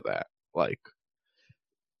sake of that. Like,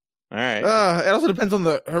 all right. It also depends on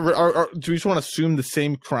do we just want to assume the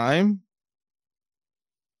same crime?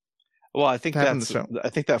 Well, I think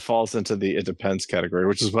that falls into the it depends category,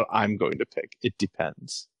 which is what I'm going to pick. It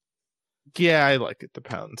depends. Yeah, I like it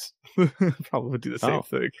depends. Probably would do the same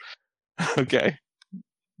thing. Okay.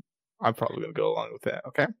 I'm probably going to go along with that.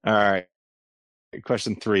 Okay. All right.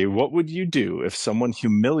 Question 3. What would you do if someone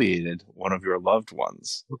humiliated one of your loved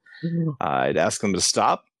ones? I'd ask them to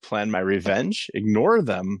stop, plan my revenge, ignore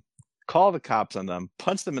them, call the cops on them,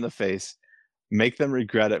 punch them in the face, make them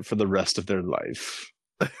regret it for the rest of their life.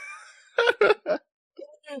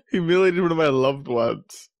 Humiliated one of my loved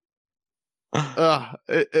ones. Well,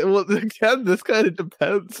 again, this kind of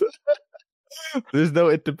depends. There's no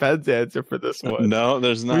it depends answer for this one. No,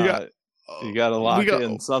 there's not. You got to lock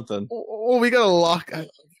in something. Well, we got to lock.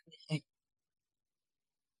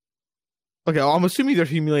 Okay, well, I'm assuming they're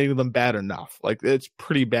humiliating them bad enough. Like, it's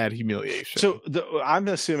pretty bad humiliation. So I'm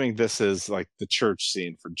assuming this is like the church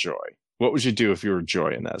scene for Joy. What would you do if you were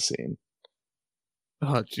Joy in that scene?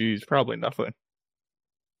 Oh, geez, probably nothing.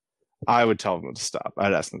 I would tell them to stop.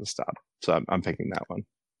 I'd ask them to stop. So I'm picking that one.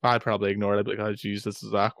 I'd probably ignore it. I'd be like, oh, geez, this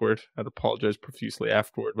is awkward. I'd apologize profusely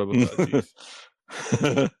afterward. Blah, blah, blah,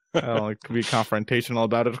 I don't like to be confrontational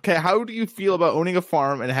about it. Okay, how do you feel about owning a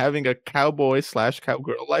farm and having a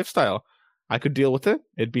cowboy/cowgirl lifestyle? I could deal with it.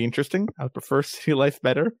 It'd be interesting. I would prefer city life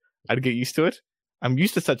better. I'd get used to it. I'm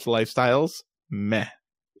used to such lifestyles. Meh.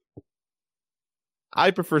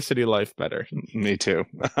 I prefer city life better. Me too.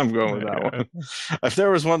 I'm going with that one. If there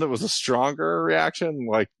was one that was a stronger reaction,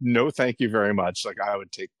 like no thank you very much, like I would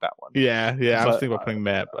take that one. Yeah. I was thinking about putting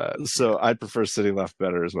Matt, but so I'd prefer city life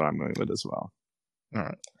better is what I'm going with as well.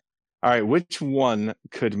 All right. Which one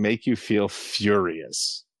could make you feel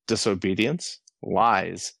furious? disobedience,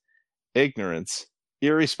 lies, ignorance,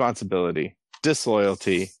 irresponsibility,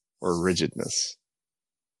 disloyalty, or rigidness?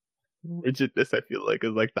 Rigidness, I feel like,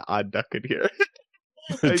 is like the odd duck in here.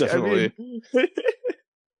 Definitely. I mean,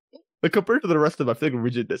 like compared to the rest of them, I feel like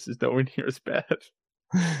rigidness is nowhere near as bad.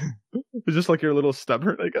 It's just like you're a little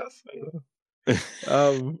stubborn, I guess. I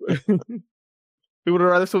don't know. We would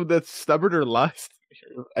rather someone that's stubborn or lies.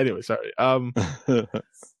 Anyway, sorry.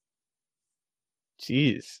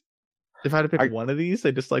 Jeez. If I had to pick one of these,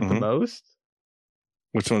 I dislike the most.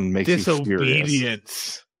 Which one makes you furious?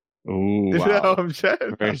 Disobedience. Ooh, wow.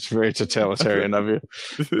 Very, very totalitarian of you.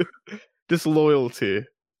 Disloyalty.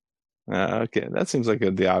 Okay, that seems like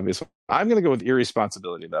the obvious one. I'm going to go with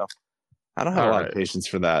irresponsibility, though. I don't have a lot of patience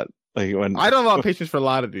for that. Like when I don't have a lot of patience for a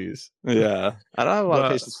lot of these. Yeah, I don't have a lot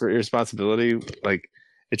of patience for irresponsibility. Like,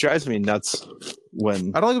 it drives me nuts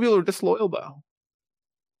when I don't like people who are disloyal, though.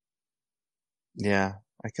 Yeah,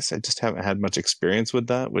 I guess I just haven't had much experience with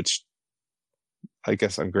that, which I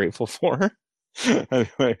guess I'm grateful for.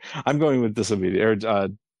 Anyway, I'm going with disobedience or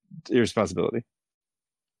irresponsibility.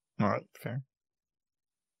 All right, fair.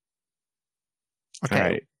 Okay. All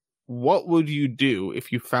right. What would you do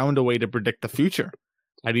if you found a way to predict the future?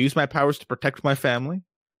 I'd use my powers to protect my family.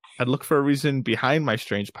 I'd look for a reason behind my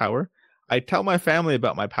strange power. I'd tell my family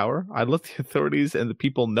about my power. I'd let the authorities and the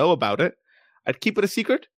people know about it. I'd keep it a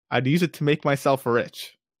secret. I'd use it to make myself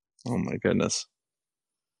rich. Oh my goodness.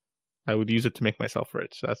 I would use it to make myself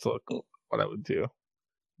rich. That's what I would do.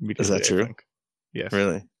 Is that true? Yes.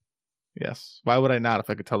 Really? Yes. Why would I not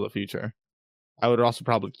if I could tell the future? I would also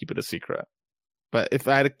probably keep it a secret. But if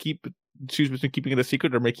I had to choose between keeping it a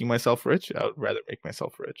secret or making myself rich, I would rather make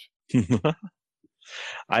myself rich.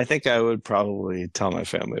 I think I would probably tell my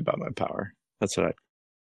family about my power. That's what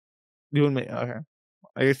You and me, okay.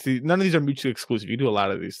 I guess none of these are mutually exclusive. You do a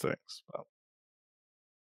lot of these things.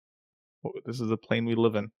 Well, this is the plane we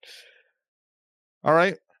live in. All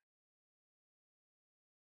right.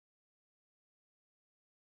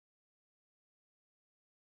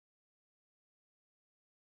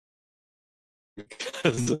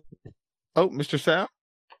 Oh, Mr. Sam?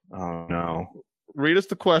 Oh, no. Read us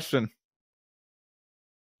the question.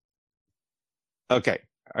 Okay.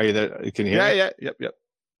 Are you there? Can you hear me? Yeah. Yep.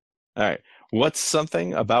 All right. What's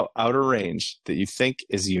something about Outer Range that you think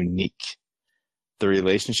is unique? The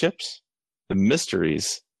relationships, the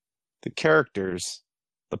mysteries, the characters,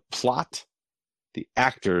 the plot, the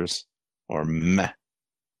actors, or meh?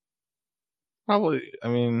 Probably, I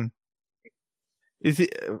mean,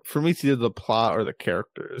 for me, it's either the plot or the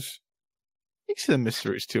characters. You can see the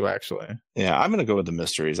mysteries too, actually. Yeah, I'm going to go with the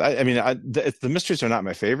mysteries. The mysteries are not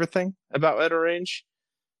my favorite thing about Outer Range,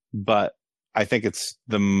 but I think it's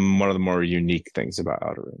one of the more unique things about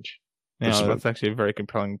Outer Range. Yeah, that's actually a very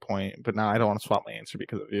compelling point. But now I don't want to swap my answer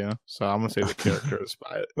because of you, so I'm going to say the characters.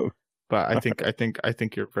 But I think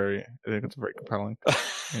you're very. I think it's very compelling.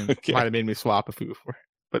 Okay. Might have made me swap if we were,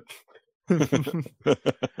 but.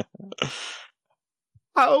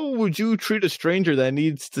 How would you treat a stranger that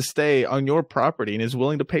needs to stay on your property and is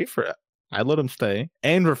willing to pay for it? I'd let them stay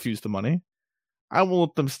and refuse the money. I won't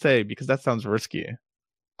let them stay because that sounds risky.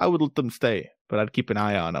 I would let them stay, but I'd keep an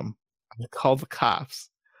eye on them. I'd call the cops.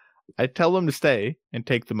 I'd tell them to stay and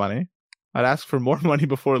take the money. I'd ask for more money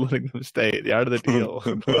before letting them stay. The art of the deal.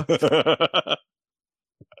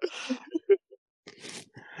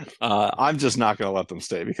 I'm just not going to let them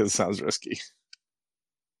stay because it sounds risky.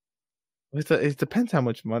 It depends how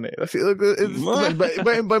much money.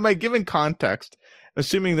 By my given context,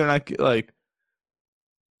 assuming they're not like,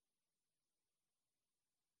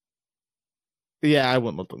 yeah, I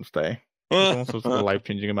wouldn't let them stay. It's almost a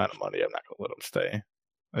life-changing amount of money. I'm not going to let them stay.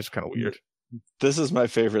 That's kind of weird. This is my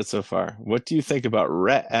favorite so far. What do you think about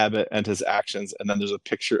Rhett Abbott and his actions? And then there's a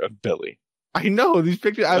picture of Billy. I know these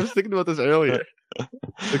pictures. I was thinking about this earlier.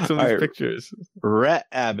 Like some of these pictures. Rhett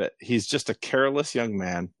Abbott, he's just a careless young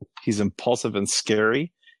man. He's impulsive and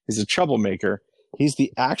scary. He's a troublemaker. He's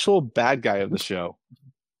the actual bad guy of the show.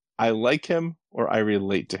 I like him or I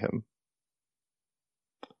relate to him.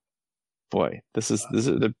 Boy,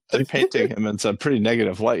 they're painting him in some pretty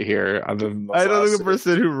negative light here. I don't think the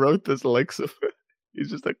person who wrote this likes him. He's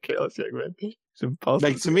just a careless young man. He's impulsive.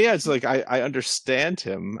 Like, to me, it's like I understand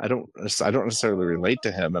him. I don't necessarily relate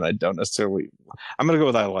to him, and I don't necessarily. I'm gonna go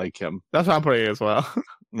with I like him. That's what I'm putting as well.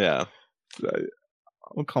 Yeah,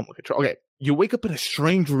 I'll call him control. Okay, you wake up in a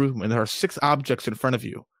strange room, and there are 6 objects in front of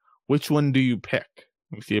you. Which one do you pick?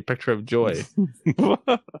 We see a picture of Joy.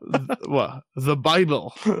 What? The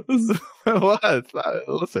Bible. What?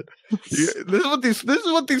 Listen, this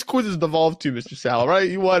is what these quizzes devolve to, Mr. Sal. Right?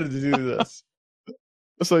 You wanted to do this.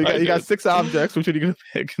 So you got 6 objects. Which one are you gonna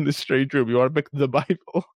pick in the strange room? You want to pick the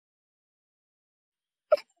Bible?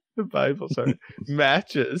 The Bible, sorry.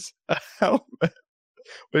 Matches, a helmet,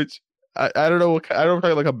 which I don't know what I don't know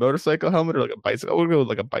if I'm like a motorcycle helmet or like a bicycle. We'll go with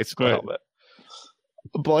like a bicycle helmet.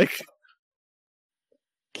 A blanket,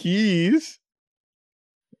 keys,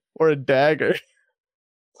 or a dagger.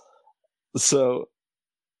 So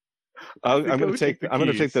I'm gonna take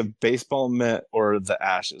the baseball mitt or the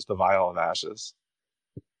ashes, the vial of ashes.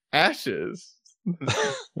 Ashes.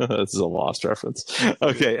 This is a lost reference.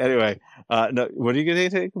 Okay, anyway. No, what are you gonna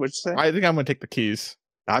take? What'd you say? I think I'm gonna take the keys.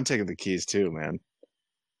 I'm taking the keys too, man.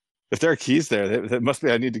 If there are keys there, that must be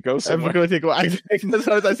I need to go somewhere. I'm gonna take as soon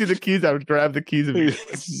as I see the keys, I would grab the keys.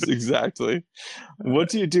 Exactly. What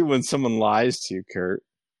do you do when someone lies to you, Kurt?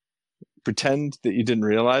 Pretend that you didn't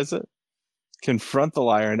realize it? Confront the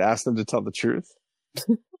liar and ask them to tell the truth?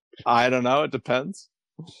 I don't know. It depends.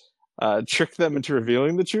 Trick them into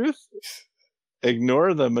revealing the truth?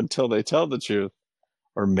 Ignore them until they tell the truth?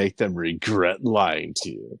 Or make them regret lying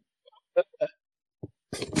to you?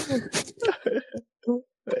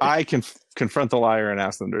 I can confront the liar and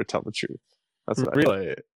ask them to tell the truth. That's what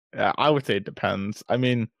really. Yeah, I would say it depends. I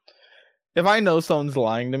mean, if I know someone's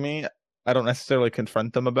lying to me, I don't necessarily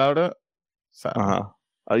confront them about it. So,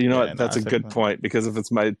 you know what? That's a good point, because if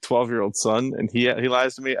it's my 12-year-old son and he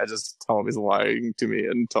lies to me, I just tell him he's lying to me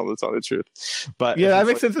and tell him to tell the truth. But yeah, that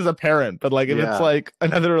makes sense as a parent. But like, if it's like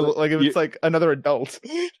another, like if it's like another adult,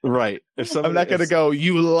 right? I'm not gonna go,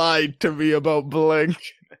 "You lied to me about blank."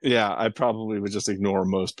 Yeah, I probably would just ignore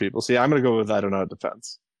most people. See, I'm gonna go with I don't know. It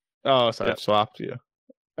depends. Oh, so I swapped you.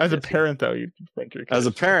 As a parent, though, you confront your kids. As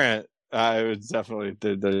a parent, I would definitely.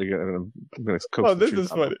 They're gonna coach. Oh, this is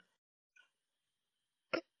funny.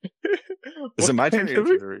 Is it my turn to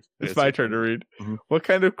read? It's my turn to read. Mm-hmm. What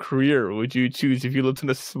kind of career would you choose if you lived in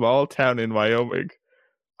a small town in Wyoming?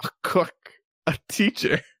 A cook, a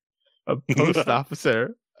teacher, a post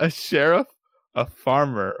officer, a sheriff, a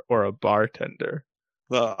farmer, or a bartender?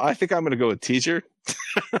 Well, I think I'm going to go with teacher.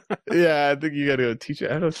 Yeah, I think you got to go with teacher.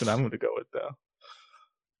 I don't know what I'm going to go with, though.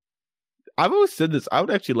 I've always said this. I would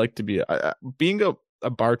actually like to be being a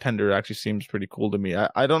bartender. Actually seems pretty cool to me.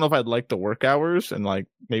 I don't know if I'd like the work hours and like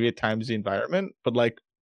maybe at times the environment, but like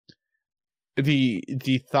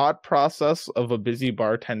the thought process of a busy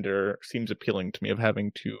bartender seems appealing to me, of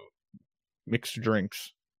having to mix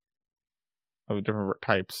drinks of different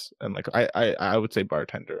types, and like I would say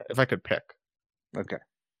bartender if I could pick. Okay.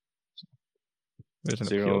 There's an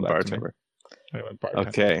appeal to bartender.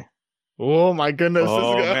 Okay. Oh my goodness!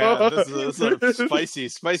 This is a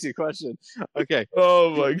spicy question. Okay.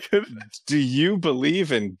 Oh my goodness! Do you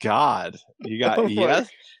believe in God? You got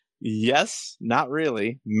yes, not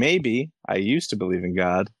really. Maybe I used to believe in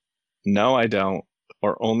God. No, I don't.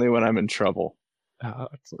 Or only when I'm in trouble.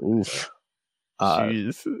 Oof.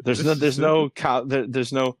 There's no.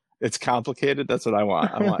 It's complicated. That's what I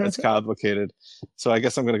want. It's complicated. So I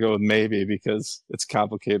guess I'm going to go with maybe, because it's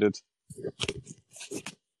complicated.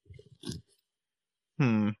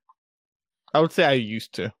 I would say I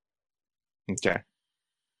used to. Okay.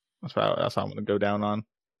 That's how I'm going to go down on.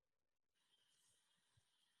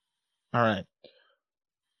 All right.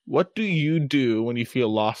 What do you do when you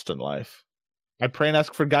feel lost in life? I pray and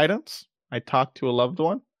ask for guidance. I talk to a loved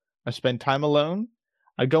one. I spend time alone.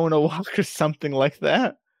 I go on a walk or something like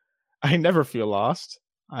that. I never feel lost.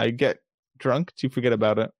 I get drunk to forget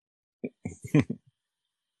about it. I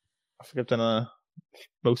think I've done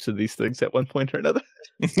most of these things at one point or another.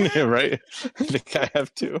 Yeah, right. I think I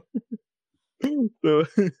have too. So,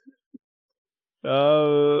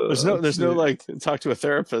 there's no like talk to a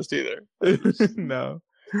therapist either. No,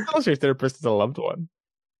 unless your therapist is a loved one.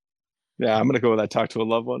 Yeah, I'm gonna go with I talk to a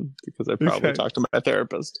loved one, because I probably talk to my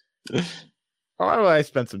therapist. Why do I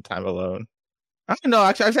spend some time alone? I don't know.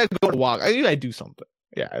 Actually, I go on a walk. I do something.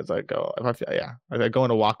 Yeah, as I go. As I go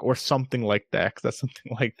on a walk or something like that. Because that's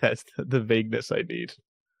something like that's the vagueness I need.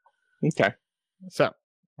 Okay. So,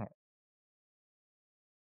 all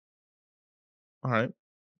right.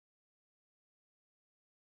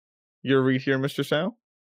 You're read here, Mr. Sal?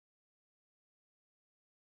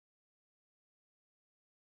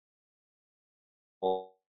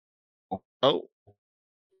 Oh.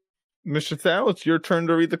 Mr. Sal, it's your turn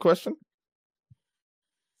to read the question.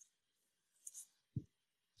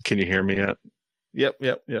 Can you hear me yet?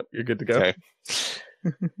 Yep. You're good to go. Okay.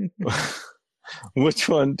 Which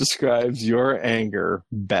one describes your anger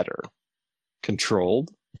better? Controlled,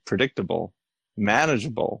 predictable,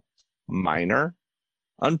 manageable, minor,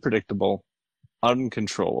 unpredictable,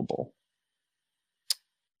 uncontrollable.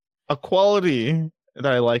 A quality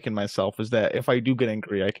that I like in myself is that if I do get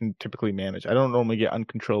angry, I can typically manage. I don't normally get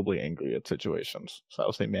uncontrollably angry at situations, so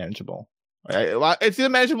I'll say manageable. It's either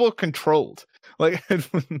manageable or controlled. Like it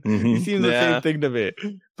seems the same thing to me.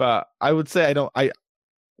 But I would say I don't. I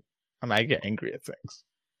mean, I get angry at things.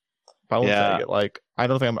 But I wouldn't say I get I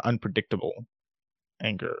don't think I'm unpredictable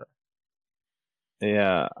anger.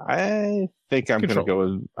 Yeah, I think I'm gonna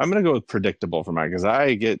go with predictable for mine, because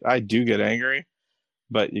I do get angry,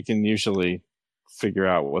 but you can usually figure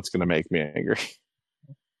out what's gonna make me angry.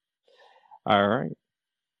 All right.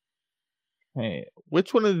 Hey,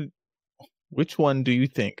 which one do you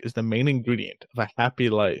think is the main ingredient of a happy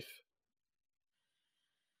life?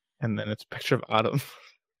 And then it's a picture of Autumn.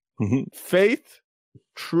 Faith,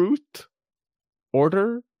 truth,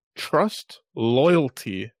 order, trust,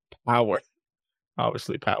 loyalty, power.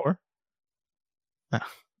 Obviously, power.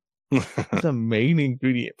 It's the main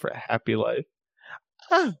ingredient for a happy life.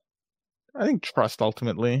 I think trust,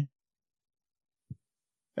 ultimately.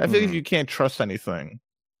 I think if you can't trust anything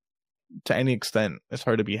to any extent, it's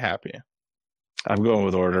hard to be happy. I'm going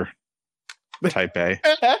with order. Type A.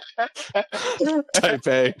 Type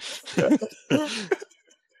A.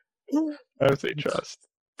 I would say trust.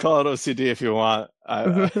 Call it OCD if you want.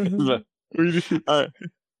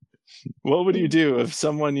 What would you do if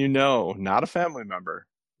someone you know, not a family member,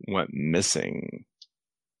 went missing?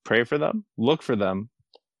 Pray for them, look for them,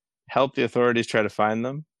 help the authorities try to find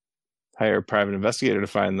them, hire a private investigator to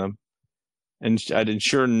find them, and I'd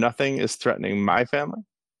ensure nothing is threatening my family.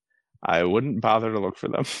 I wouldn't bother to look for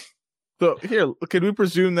them. So here, can we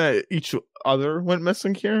presume that each other went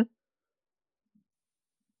missing here?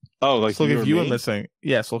 Oh, like so if you went missing,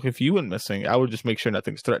 yeah. So if you went missing, I would just make sure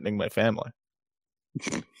nothing's threatening my family.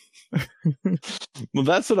 Well,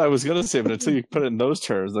 that's what I was gonna say, but until you put it in those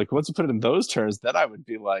terms, like once you put it in those terms, then I would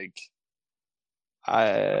be like,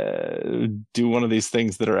 I do one of these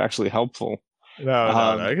things that are actually helpful.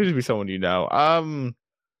 No. It could just be someone you know. I mean,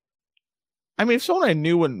 if someone I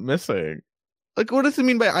knew went missing, like, what does it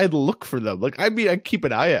mean by I'd look for them? Like, I'd keep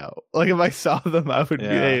an eye out. Like, if I saw them, I would be.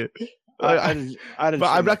 Hey, but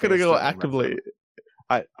I'm not gonna go actively.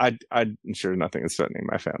 I'd ensure nothing is threatening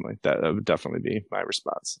my family. That would definitely be my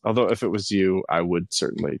response. Although if it was you, I would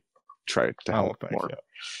certainly try to help more.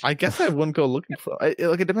 I guess I wouldn't go looking for them.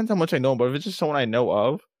 It depends how much I know, but if it's just someone I know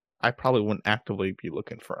of, I probably wouldn't actively be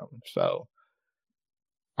looking for them. So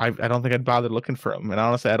I don't think I'd bother looking for them. And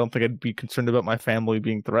honestly, I don't think I'd be concerned about my family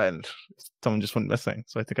being threatened. Someone just went missing.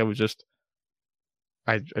 So I think I would just,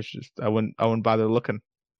 I wouldn't bother looking.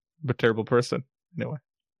 I'm a terrible person. Anyway.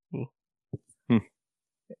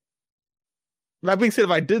 That being said, if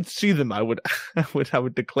I did see them, I would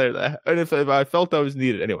declare that. And if I felt I was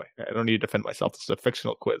needed, anyway, I don't need to defend myself. This is a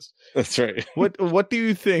fictional quiz. That's right. What do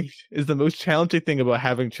you think is the most challenging thing about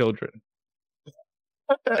having children?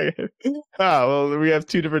 Well, we have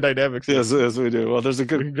two different dynamics. Yes, we do. Well, there's a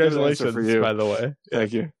good congratulations for you, by the way.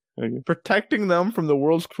 Thank you. Protecting them from the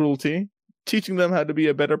world's cruelty, teaching them how to be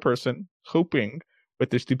a better person, coping with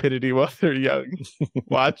their stupidity while they're young,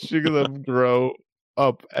 watching them grow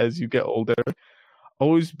up as you get older,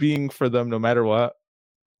 always being for them no matter what.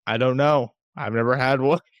 I don't know. I've never had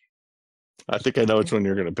one. I think I know which one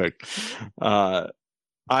you're going to pick.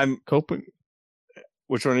 I'm coping.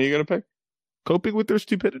 Which one are you going to pick? Coping with their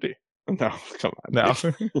stupidity. No, come on. No.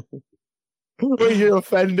 Wait, you're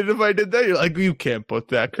offended if I did that? You're like, you can't put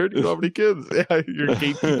that, Kurt. You don't have any kids. Yeah, you're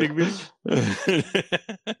gatekeeping me.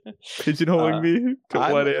 Pigeonholing me to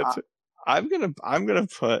one answer. I'm gonna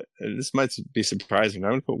put, this might be surprising,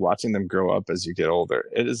 I'm gonna put watching them grow up as you get older.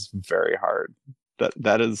 It is very hard.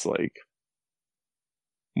 That is like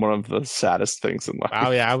one of the saddest things in life.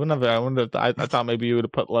 Oh yeah, I thought maybe you would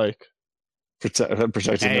have put like protecting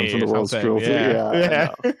them from the world's cruelty.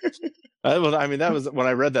 Yeah. Well, I mean, that was when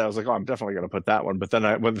I read that, I was like, oh, I'm definitely gonna put that one. But then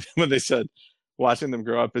when they said watching them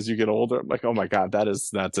grow up as you get older, I'm like, oh my god,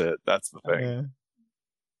 that's it. That's the thing.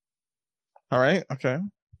 All right. Okay.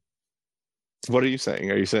 What are you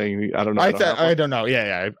saying? Are you saying I don't know? I don't know.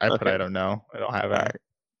 Yeah. I put I don't know. I don't have it.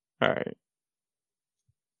 All right.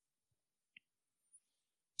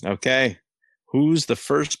 Okay. Who's the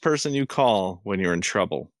first person you call when you're in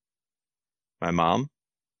trouble? My mom?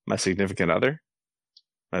 My significant other?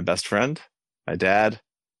 My best friend? My dad?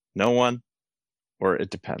 No one? Or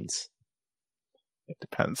it depends? It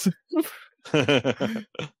depends. I'm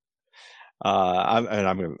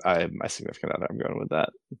my significant other. I'm going with that.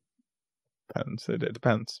 Depends. It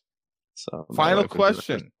depends. So final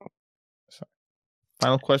question.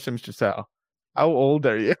 Final question, Mr. Sal. How old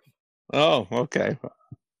are you? Oh, okay.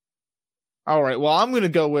 All right. Well, I'm going to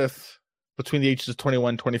go with between the ages of 21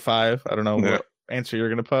 and 25. I don't know. answer you're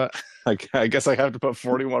gonna put? I guess I have to put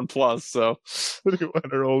 41 plus. So 41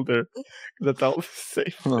 or older. That's all the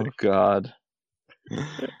same. Oh God.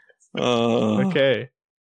 Okay.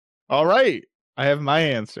 All right. I have my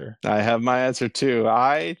answer. I have my answer too.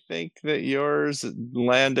 I think that yours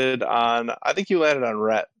landed on. I think you landed on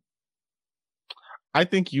Rhett. I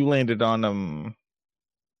think you landed on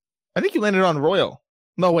I think you landed on Royal.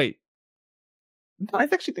 No, wait. No, I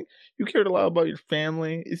actually think you cared a lot about your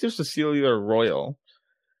family. Is there Cecilia or Royal?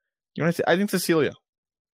 You want to say? I think Cecilia.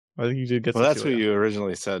 I think you did get. Well, Cecilia. That's what you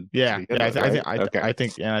originally said. Yeah, yeah. I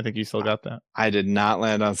think you still got that. I did not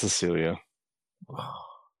land on Cecilia.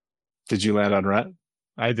 Did you land on Rhett?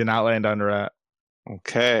 I did not land on Rhett.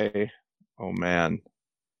 Okay. Oh man.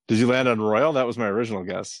 Did you land on Royal? That was my original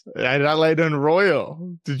guess. I did not land on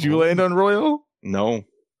Royal. Did you land on Royal? No.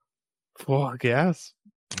 Fuck yes.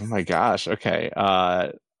 Oh my gosh. Okay.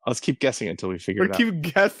 Let's keep guessing until we figure it out. Keep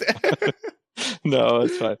guessing. No,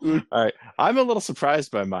 it's fine. All right. I'm a little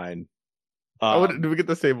surprised by mine. Did we get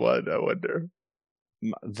the same one? I wonder.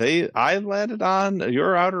 I landed on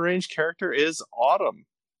your outer range character is Autumn.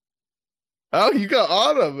 Oh, you got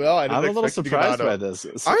Autumn. Well, I'm a little surprised by this.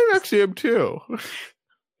 I actually am too.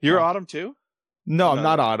 You're Autumn too? No, I'm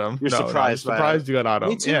not Autumn. You're surprised. I'm surprised you got Autumn.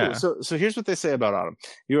 Me too. Yeah. So here's what they say about Autumn.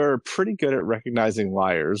 You are pretty good at recognizing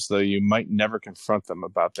liars, though you might never confront them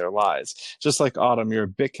about their lies. Just like Autumn, you're a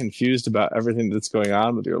bit confused about everything that's going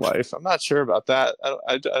on with your life. I'm not sure about that.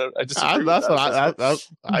 I disagree. I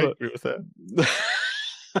agree with that.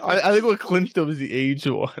 I think what clinched them is the age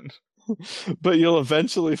one. But you'll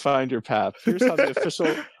eventually find your path. Here's how the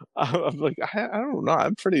official. I'm like, I don't know.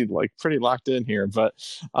 I'm pretty locked in here, but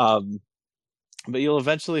you'll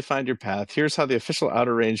eventually find your path. Here's how the official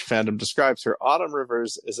Outer Range fandom describes her. Autumn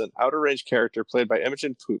Rivers is an Outer Range character played by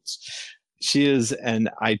Imogen Poots. She is an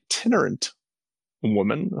itinerant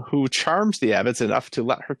woman who charms the Abbotts enough to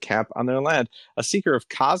let her camp on their land. A seeker of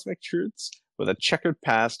cosmic truths with a checkered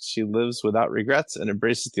past, she lives without regrets and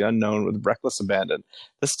embraces the unknown with reckless abandon.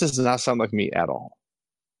 This does not sound like me at all.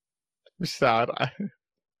 Sad.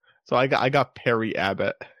 So I got Perry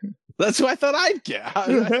Abbott. That's who I thought I'd get.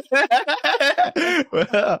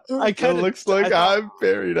 Well, looks like I'm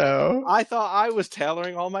Perry now. I thought I was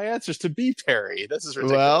tailoring all my answers to be Perry. This is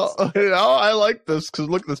ridiculous. Well, I like this because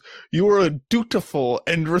look at this. You are a dutiful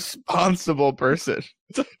and responsible person.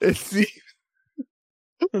 It seems.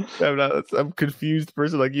 I'm confused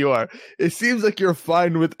person like you are. It seems like you're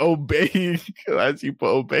fine with obeying, as you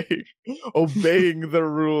put obeying the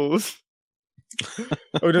rules.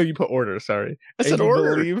 Oh no, you put order. Sorry, I said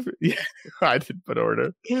order. Yeah, I did put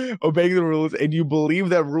order. Obeying the rules, and you believe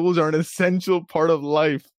that rules are an essential part of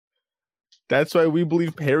life. That's why we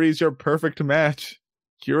believe Perry is your perfect match.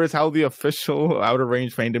 Here is how the official Outer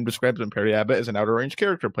Range fandom describes him. Perry Abbott is an Outer Range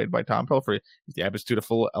character played by Tom Pelphrey. He's the Abbott's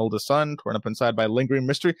dutiful eldest son, torn up inside by a lingering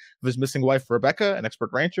mystery of his missing wife, Rebecca, an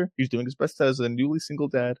expert rancher. He's doing his best as a newly single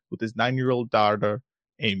dad with his 9-year-old daughter,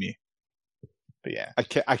 Amy. But yeah.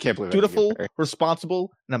 I can't believe dutiful,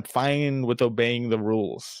 responsible, and I'm fine with obeying the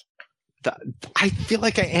rules. I feel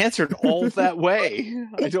like I answered all that way.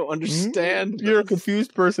 I don't understand. You're a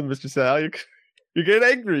confused person, Mr. Sal. You get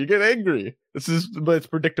angry. You get angry. But it's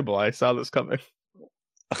predictable. I saw this coming.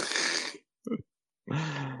 All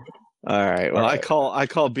right. Well, right. I call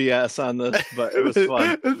BS on this, but it was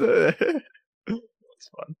fun. It's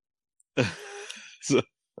fun. So,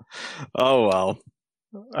 oh well.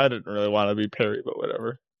 I didn't really want to be Perry, but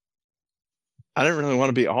whatever. I didn't really want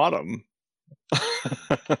to be Autumn.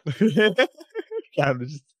 I'm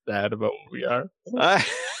just sad about what we are.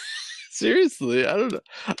 Seriously, I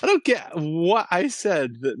don't get what I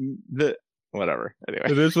said. That whatever.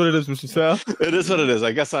 Anyway, it is what it is, Mr. Sal. It is what it is.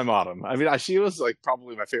 I guess I'm Autumn. I mean, she was like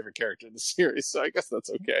probably my favorite character in the series, so I guess that's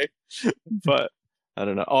okay. But I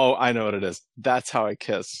don't know. Oh, I know what it is. That's how I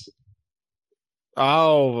kiss.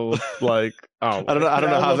 Oh, like oh. I don't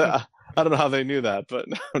know how they knew that, but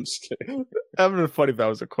no, I'm just kidding. That would have been funny if that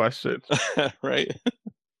was a question, right?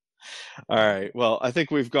 All right. Well, I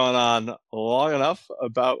think we've gone on long enough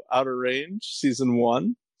about Outer Range Season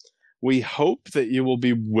 1. We hope that you will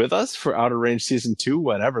be with us for Outer Range Season 2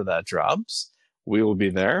 whenever that drops. We will be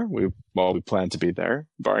there. We plan to be there,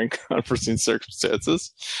 barring unforeseen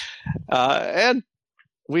circumstances. And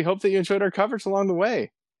we hope that you enjoyed our coverage along the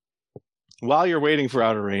way. While you're waiting for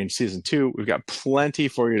Outer Range Season 2, we've got plenty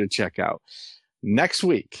for you to check out. Next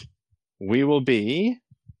week, we will be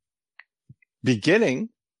beginning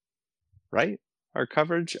our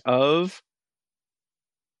coverage of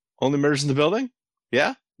Only Murders in the Building.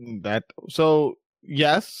 Yeah, yes,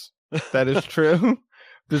 that is true.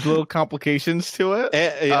 There's little complications to it,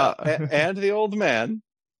 and the old man.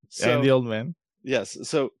 And the old man. Yes.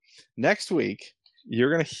 So next week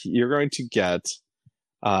you're going to get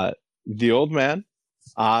The Old Man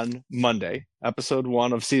on Monday, episode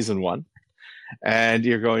 1 of season 1. And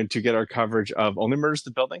you're going to get our coverage of Only Murders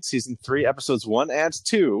in the Building, season 3, episodes 1 and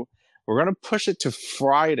 2. We're going to push it to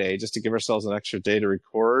Friday just to give ourselves an extra day to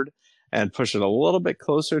record and push it a little bit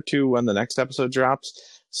closer to when the next episode drops.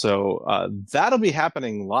 So that'll be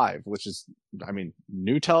happening live, which is, I mean,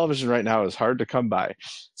 new television right now is hard to come by.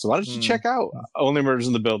 So why don't you check out Only Murders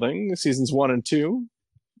in the Building, seasons 1 and 2,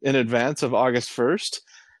 in advance of August 1st,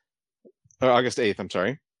 or August 8th, I'm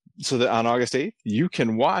sorry. So that on August 8th, you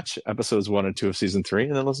can watch episodes 1 and 2 of season 3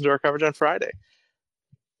 and then listen to our coverage on Friday.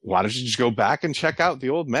 Why don't you just go back and check out The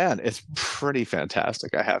Old Man? It's pretty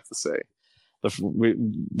fantastic, I have to say.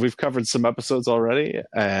 We've covered some episodes already,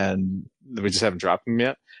 and we just haven't dropped them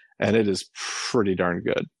yet, and it is pretty darn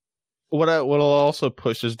good. What I'll also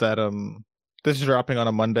push is that this is dropping on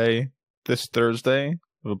a Monday, this Thursday,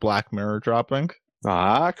 with Black Mirror dropping.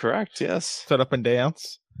 Ah, correct, yes. Set Up and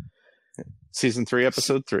Dance. Season 3,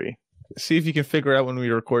 episode 3. See if you can figure out when we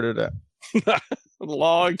recorded it. A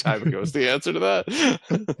long time ago is the answer to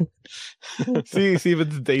that. see if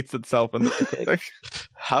it dates itself in the recording.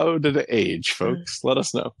 How did it age, folks? Let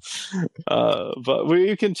us know. But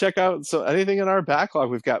you can check out anything in our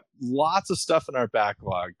backlog. We've got lots of stuff in our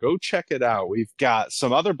backlog. Go check it out. We've got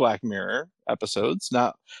some other Black Mirror episodes,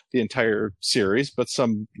 not the entire series, but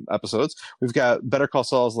some episodes. We've got Better Call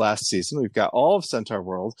Saul's last season. We've got all of Centaur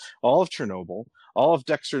World, all of Chernobyl, all of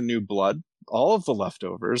Dexter New Blood, all of The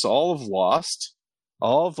Leftovers, all of Lost,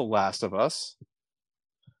 all of The Last of Us,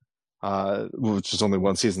 which is only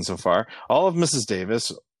one season so far, all of Mrs.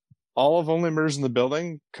 Davis, all of Only Murders in the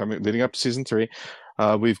Building, leading up to season 3.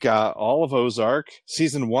 We've got all of Ozark,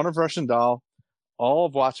 season 1 of Russian Doll, all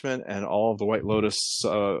of Watchmen, and all of The White Lotus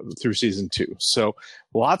through season 2. So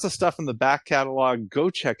lots of stuff in the back catalog. Go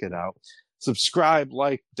check it out. Subscribe,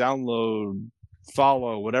 like, download,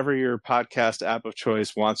 follow, whatever your podcast app of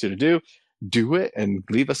choice wants you to do. Do it and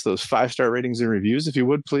leave us those 5-star ratings and reviews if you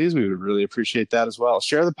would, please. We would really appreciate that as well.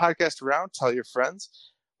 Share the podcast around. Tell your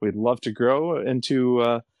friends. We'd love to grow into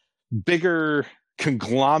a bigger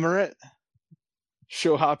conglomerate.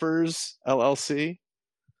 Showhoppers LLC.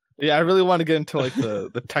 Yeah, I really want to get into like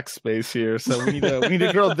the tech space here. So we need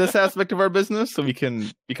to grow this aspect of our business so we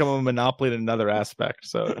can become a monopoly in another aspect.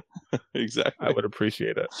 So exactly, I would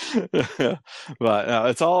appreciate it. But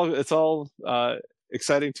it's all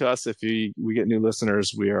exciting to us. If we get new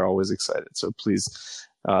listeners, we are always excited. So please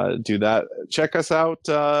do that. Check us out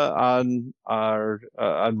on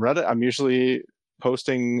Reddit. I'm usually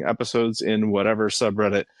posting episodes in whatever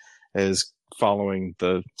subreddit is following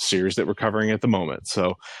the series that we're covering at the moment.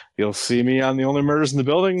 So you'll see me on the Only Murders in the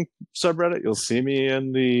Building subreddit. You'll see me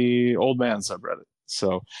in the Old Man subreddit.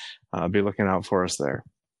 So be looking out for us there.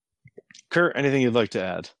 Kurt, anything you'd like to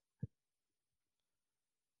add?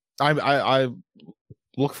 I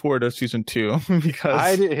look forward to season 2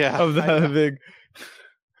 because of the big.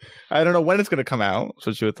 I don't know when it's going to come out,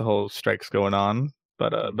 especially with the whole strikes going on.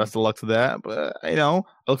 But best of luck to that. But I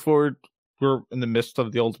look forward. We're in the midst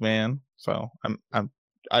of The Old Man, so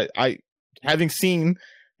I having seen,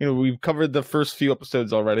 we've covered the first few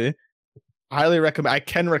episodes already. Highly recommend. I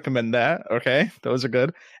can recommend that. Okay, those are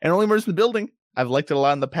good. And Only Murders in the Building. I've liked it a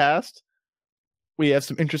lot in the past. We have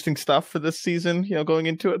some interesting stuff for this season, going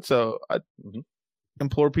into it. So I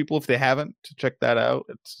implore people, if they haven't, to check that out.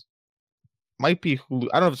 Might be Hulu.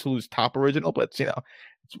 I don't know if it's Hulu's top original, but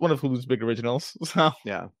it's one of Hulu's big originals. So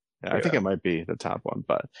yeah, I think it might be the top one,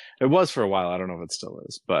 but it was for a while. I don't know if it still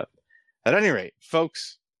is, but at any rate,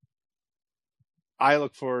 folks, I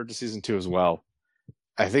look forward to season 2 as well.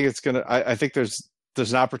 I think it's gonna. I think there's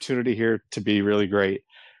an opportunity here to be really great.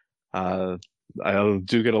 I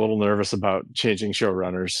do get a little nervous about changing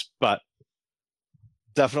showrunners, but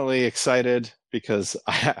definitely excited because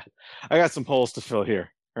I got some holes to fill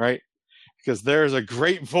here, right? Because there's a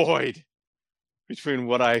great void between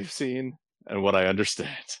what I've seen and what I understand.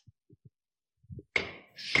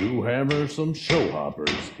 Shoe hammer some show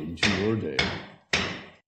hoppers into your day.